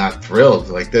not thrilled.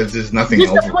 Like there's nothing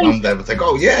overwhelmed that was like,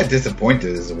 oh yeah,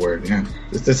 disappointed is the word. Yeah,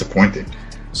 it's disappointed.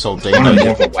 So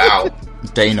Dana, wow.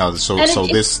 Dana, so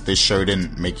this show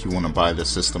didn't make you want to buy the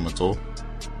system at all?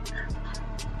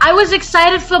 I was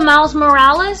excited for Miles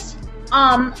Morales.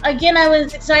 Again, I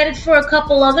was excited for a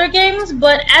couple other games,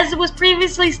 but as it was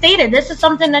previously stated, this is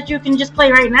something that you can just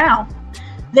play right now.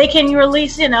 They can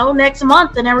release, next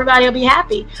month, and everybody will be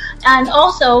happy. And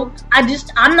also,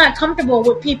 I'm not comfortable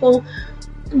with people,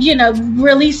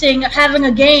 having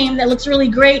a game that looks really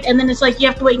great, and then it's like you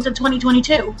have to wait until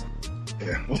 2022.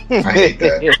 Yeah, I hate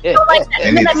that.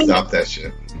 They need to stop that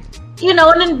shit. And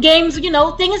then games,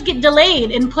 things get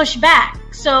delayed and pushed back.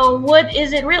 So what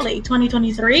is it really?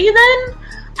 2023 then?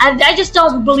 I just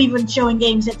don't believe in showing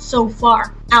games that's so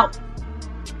far out.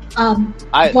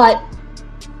 But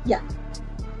yeah.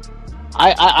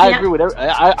 I agree with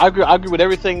I agree with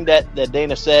everything that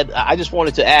Dana said. I just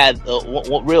wanted to add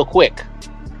one real quick.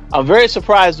 I'm very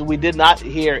surprised that we did not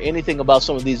hear anything about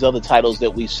some of these other titles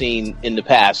that we've seen in the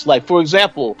past. Like, for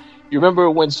example, you remember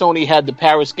when Sony had the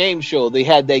Paris Game Show, they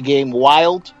had that game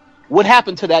Wild? What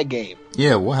happened to that game?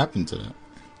 Yeah, what happened to that?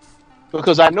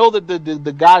 Because I know that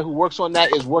the guy who works on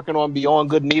that is working on Beyond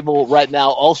Good and Evil right now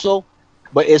also.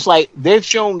 But it's like they've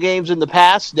shown games in the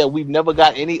past that we've never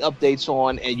got any updates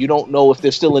on, and you don't know if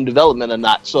they're still in development or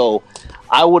not. So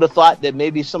I would have thought that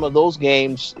maybe some of those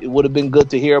games, it would have been good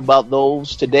to hear about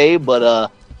those today,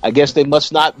 but I guess they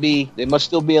must not be. They must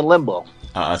still be in limbo.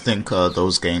 I think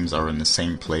those games are in the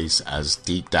same place as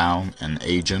Deep Down and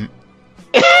Agent.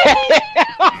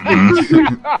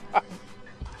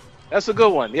 That's a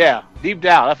good one. Yeah, Deep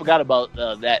Down. I forgot about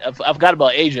that. I forgot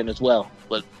about Agent as well.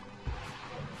 But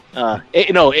no,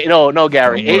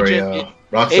 Gary. Agent.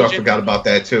 Rockstar forgot about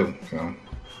that too. So.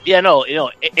 Yeah, no,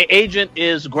 Agent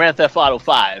is Grand Theft Auto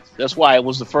 5. That's why it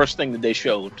was the first thing that they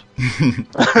showed.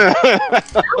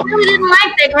 I really didn't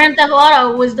like that Grand Theft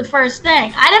Auto was the first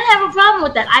thing. I didn't have a problem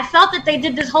with that. I felt that they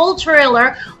did this whole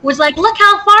trailer was like, look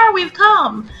how far we've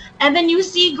come. And then you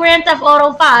see Grand Theft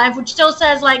Auto 5, which still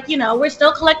says, like, we're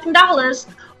still collecting dollars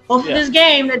over this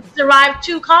game that survived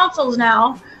 2 consoles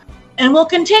now. And we'll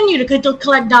continue to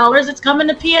collect dollars. It's coming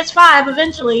to PS5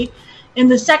 eventually in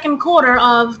the second quarter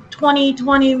of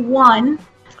 2021.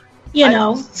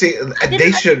 See,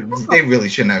 they really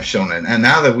shouldn't have shown it. And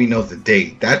now that we know the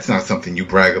date, that's not something you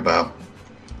brag about.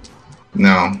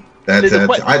 No,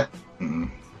 I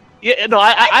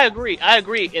agree.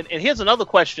 And here's another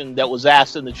question that was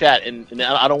asked in the chat, and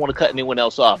I don't want to cut anyone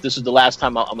else off. This is the last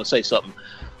time I'm going to say something.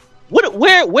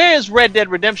 Where is Red Dead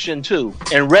Redemption 2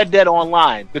 and Red Dead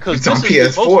Online? Because it's on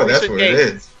PS4. That's where it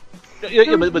is.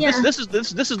 Yeah, but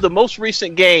this is the most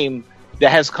recent game that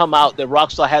has come out that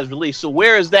Rockstar has released. So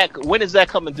where is that? When is that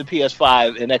coming to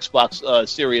PS5 and Xbox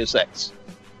Series X?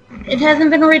 It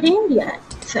hasn't been redeemed yet.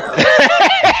 So.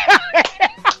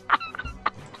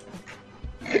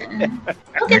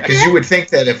 Because you would think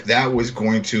that if that was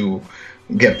going to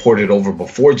get ported over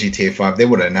before GTA 5, they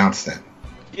would have announced that.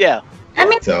 Yeah. I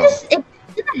mean,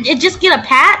 it just get a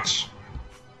patch.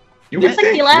 You would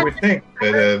think,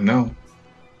 but no.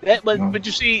 But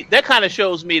you see, that kind of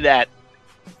shows me that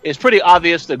it's pretty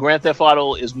obvious that Grand Theft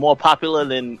Auto is more popular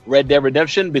than Red Dead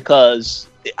Redemption, because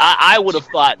I would have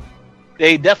thought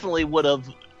they definitely would have.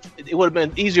 It would have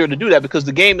been easier to do that because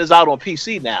the game is out on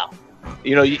PC now.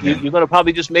 You're going to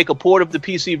probably just make a port of the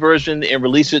PC version and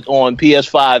release it on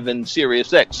PS5 and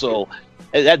Series X. So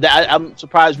I'm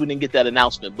surprised we didn't get that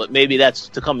announcement, but maybe that's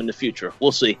to come in the future.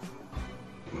 We'll see.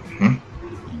 Mm-hmm.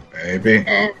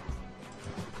 Maybe.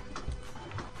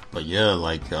 But yeah,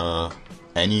 like,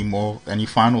 any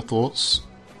final thoughts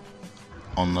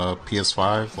on the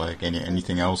PS5? Like,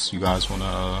 anything else you guys want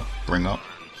to bring up?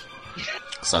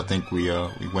 Because I think we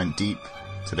went deep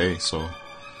today, so.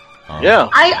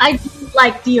 I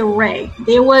like the array.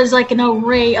 There was like an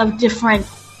array of different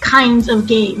kinds of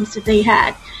games that they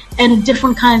had and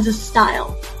different kinds of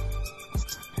style.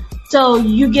 So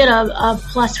you get a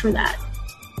plus for that.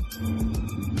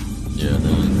 Yeah,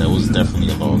 there was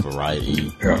definitely a lot of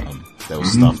variety. There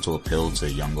was stuff to appeal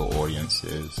to younger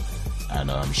audiences.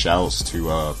 And shouts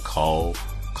to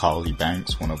Carly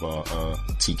Banks, one of our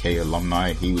TK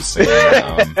alumni. He was saying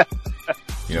that,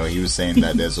 he was saying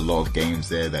that there's a lot of games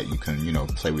there that you can,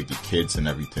 play with your kids and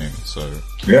everything. So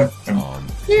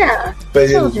but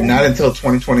not until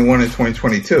 2021 and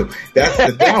 2022. That's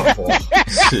the downfall.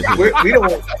 we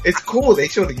don't. It's cool. They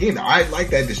showed the game. I like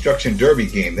that Destruction Derby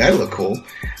game. That looked cool.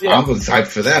 Yeah. I'm hyped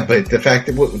for that. But the fact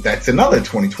that that's another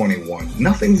 2021.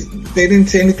 They didn't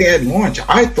say anything at launch.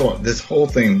 I thought this whole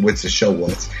thing with the show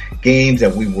was games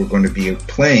that we were going to be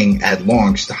playing at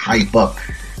launch to hype up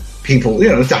people,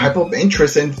 to hype up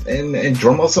interest and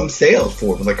drum up some sales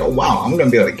for it. Like, oh wow, I'm going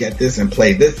to be able to get this and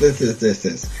play this.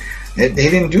 They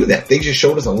didn't do that. They just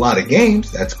showed us a lot of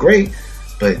games. That's great,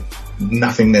 but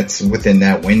nothing that's within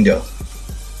that window.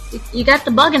 You got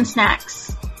the bug and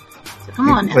snacks. So come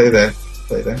on now. Play that.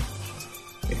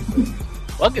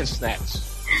 Bug and snacks.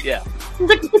 Yeah.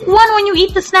 The one when you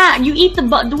eat the snack, you eat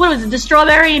what was it, the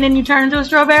strawberry, and then you turn into a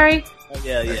strawberry? Oh,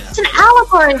 yeah. It's an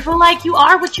allegory for you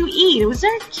are what you eat. It was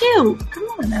very cute. Come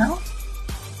on now.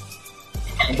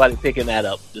 Somebody picking that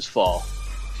up this fall.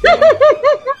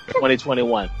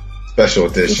 2021. Special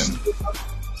edition.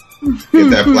 Get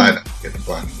that platinum. Get the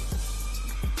platinum.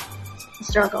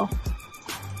 Struggle.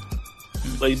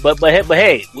 But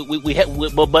hey,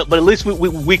 but at least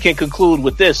we can conclude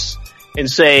with this and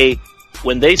say,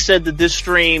 when they said that this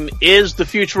stream is the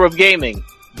future of gaming,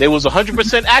 they was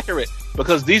 100% accurate,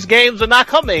 because these games are not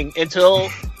coming until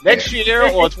next year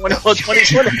or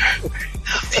 2020.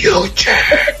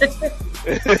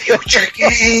 Future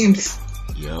games.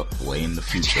 Yep, way in the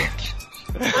future.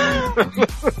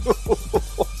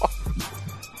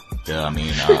 Yeah, I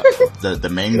mean, the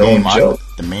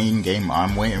main game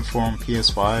I'm waiting for on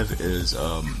PS5 is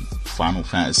Final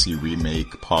Fantasy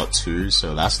Remake Part 2.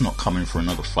 So that's not coming for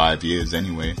another 5 years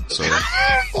anyway. So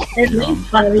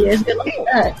 5 years. Good luck with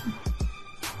that.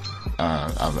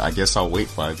 I guess I'll wait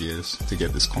 5 years to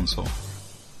get this console.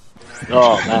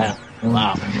 Oh man!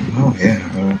 Wow. Oh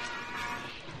yeah.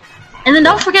 And then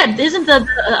don't forget, isn't the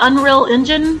Unreal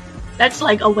Engine? That's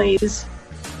like a ways.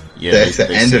 Yeah, that's the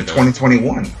end of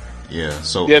 2021. Yeah,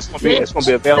 so it's gonna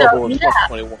be available in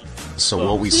 2021. So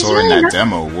what we saw in that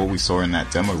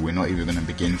demo, we're not even gonna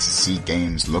begin to see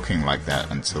games looking like that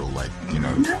until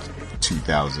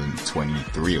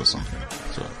 2023 or something.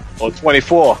 So or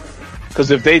 24. Because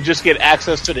if they just get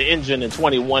access to the engine in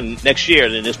 21 next year,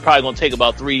 then it's probably going to take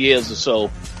about 3 years or so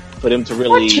for them to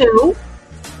really. Or 2.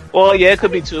 Well, yeah, it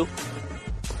could be 2.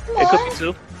 It could be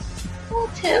 2. Or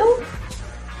 2.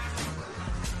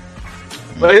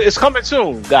 But it's coming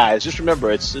soon, guys. Just remember,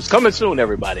 it's coming soon,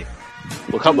 everybody.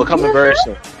 We're coming very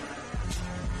soon.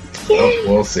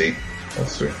 We'll see.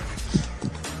 That's true.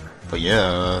 But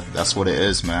yeah, that's what it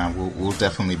is, man. We'll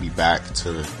definitely be back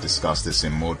to discuss this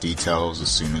in more details as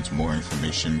soon as more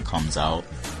information comes out.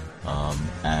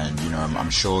 And I'm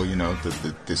sure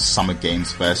this Summer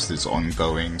Games Fest is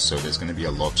ongoing, so there's going to be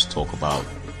a lot to talk about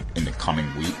in the coming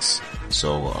weeks.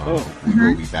 So we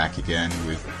will be back again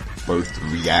with both the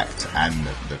React and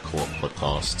the Co-op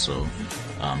podcast. So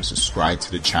subscribe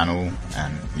to the channel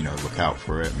and look out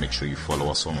for it. Make sure you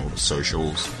follow us on all the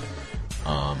socials.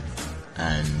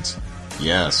 And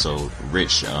yeah, so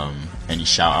Rich, any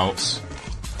shout outs?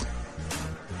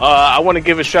 I want to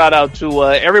give a shout out to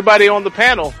everybody on the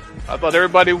panel. I thought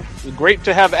everybody was great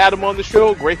to have Adam on the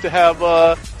show. Great to have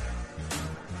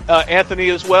Anthony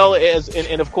as well as,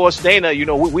 and of course Dana.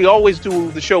 We always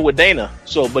do the show with Dana.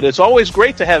 But it's always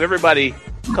great to have everybody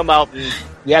come out and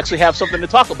we actually have something to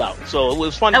talk about. So it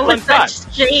was fun. The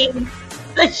shade.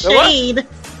 The shade.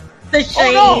 The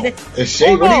shade. The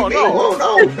shade. What do you mean? Oh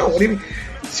no! What do you mean?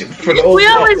 We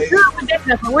always do it with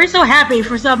Dana, but we're so happy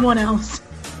for someone else.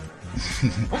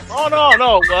 Oh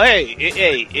no! Well, hey,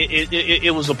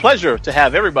 it was a pleasure to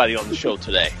have everybody on the show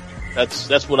today.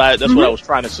 That's what I was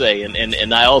trying to say,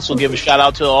 and I also give a shout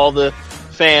out to all the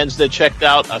fans that checked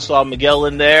out. I saw Miguel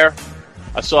in there,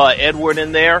 I saw Edward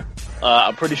in there.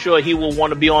 I'm pretty sure he will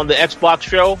want to be on the Xbox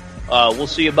show. We'll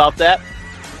see about that.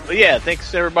 But yeah,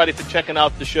 thanks everybody for checking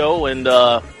out the show, and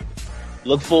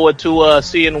look forward to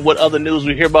seeing what other news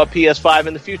we hear about PS5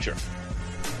 in the future.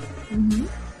 Mm-hmm.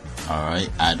 All right,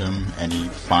 Adam, any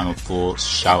final thoughts,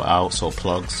 shout outs, or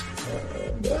plugs?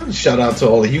 Shout out to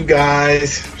all of you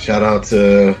guys. Shout out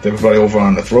to everybody over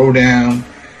on the Throwdown.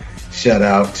 Shout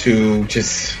out to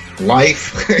just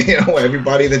life.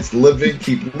 Everybody that's living,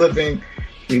 keep living,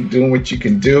 keep doing what you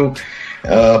can do.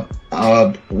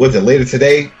 Was it later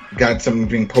today? Got something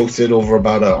being posted over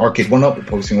about Arcade 1-Up. We're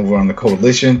posting over on the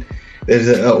Coalition. There's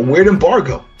a weird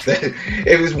embargo.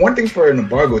 It was one thing for an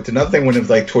embargo. It's another thing when it was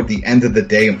like toward the end of the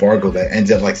day embargo that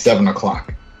ends at like 7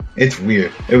 o'clock. It's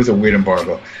weird. It was a weird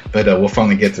embargo. But we'll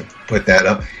finally get to put that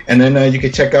up. And then you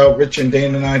can check out Rich and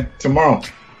Dane and I tomorrow.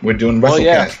 We're doing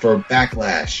WrestleCast for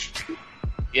Backlash.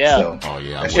 Yeah. So,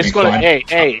 it's gonna.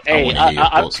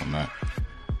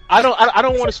 I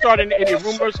don't want to start any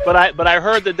rumors, but I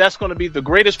heard that's going to be the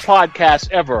greatest podcast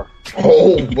ever.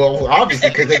 Oh well, obviously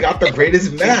because they got the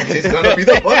greatest match. It's going to be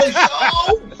the funnest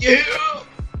show. Yeah.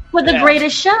 With the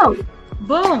greatest show.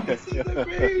 Boom. This is the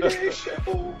greatest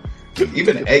show.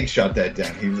 Even Egg shot that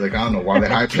down. He was like, I don't know why they're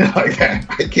hyping it like that.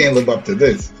 I can't live up to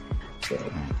this. So.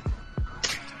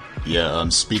 Yeah.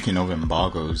 Speaking of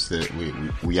embargoes, that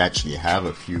we actually have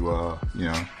a few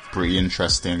pretty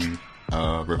interesting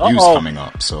reviews coming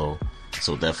up, so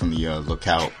definitely look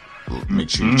out. Make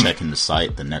sure you check in the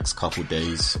site the next couple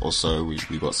days or so. We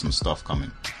got some stuff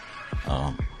coming,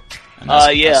 and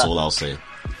that's all I'll say.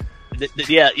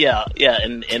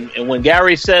 And when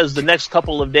Gary says the next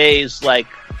couple of days, like,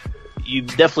 you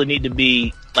definitely need to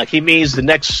be like, he means the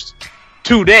next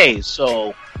 2 days.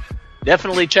 So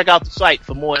definitely check out the site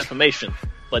for more information.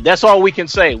 But that's all we can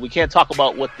say. We can't talk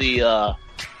about what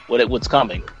what's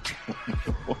coming.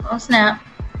 Oh snap!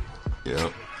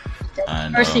 Yep.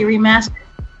 And Mercy remastered.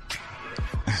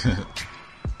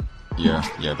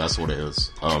 yeah, that's what it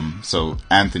is. So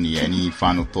Anthony, any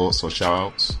final thoughts or shout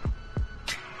outs?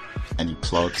 Any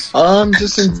plugs? No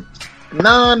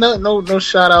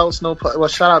shout outs, well,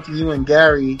 shout out to you and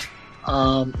Gary.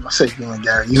 I said you and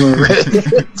Gary, you and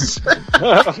Rich.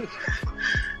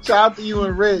 Shout out to you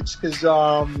and Rich, because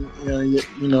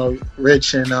you know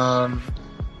Rich and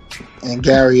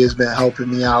Gary has been helping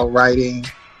me out writing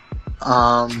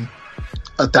a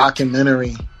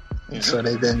documentary, and so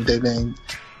they've been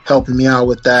helping me out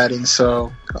with that, and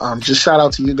so just shout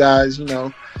out to you guys. You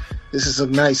know, this is a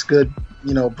nice, good,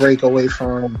 break away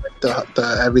from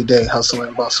the everyday hustle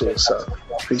and bustle. So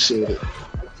appreciate it.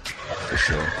 For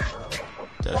sure,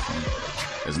 definitely.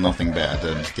 There's nothing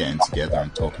better than getting together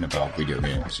and talking about video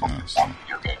games, So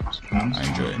I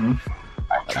enjoy it. And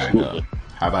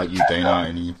how about you, Dana?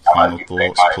 Any final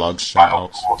thoughts, plugs,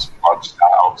 shout-outs?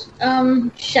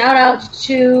 Shout out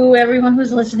to everyone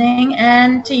who's listening,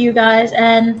 and to you guys,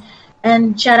 and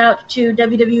shout out to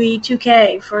WWE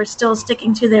 2K for still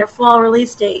sticking to their fall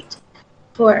release date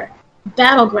for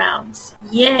Battlegrounds.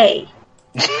 Yay!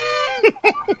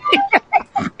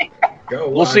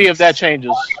 We'll see if that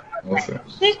changes.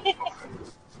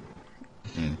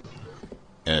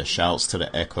 Shouts to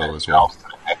the Echo as well.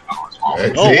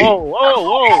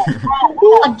 Whoa!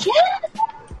 Again?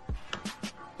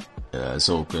 Yeah, it's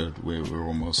all good. We're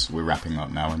wrapping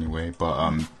up now anyway.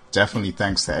 But definitely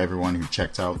thanks to everyone who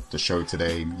checked out the show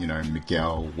today.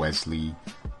 Miguel, Wesley,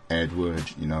 Edward,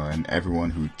 and everyone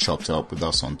who chopped up with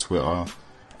us on Twitter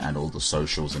and all the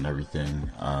socials and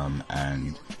everything.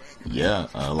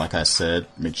 Like I said,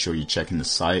 make sure you check in the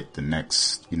site the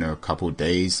next, couple of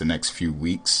days, the next few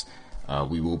weeks.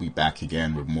 We will be back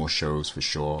again with more shows for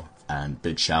sure. And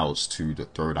big shouts to the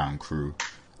Throwdown crew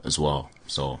as well.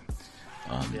 So,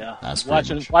 that's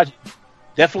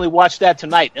definitely watch that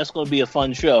tonight. That's going to be a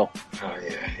fun show. Oh,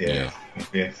 yeah.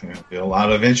 It's going to be a lot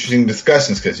of interesting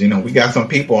discussions because, we got some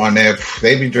people on there.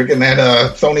 They be drinking that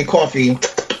Sony coffee.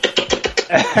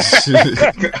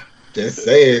 Just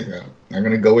say it. I'm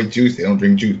going to go with juice. They don't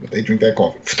drink juice, but they drink that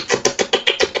coffee.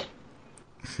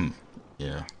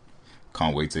 Yeah.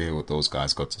 Can't wait to hear what those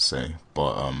guys got to say.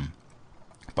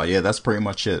 But yeah, that's pretty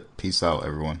much it. Peace out,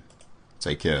 everyone.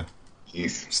 Take care.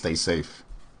 Peace. Stay safe.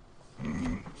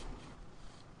 Mm-hmm.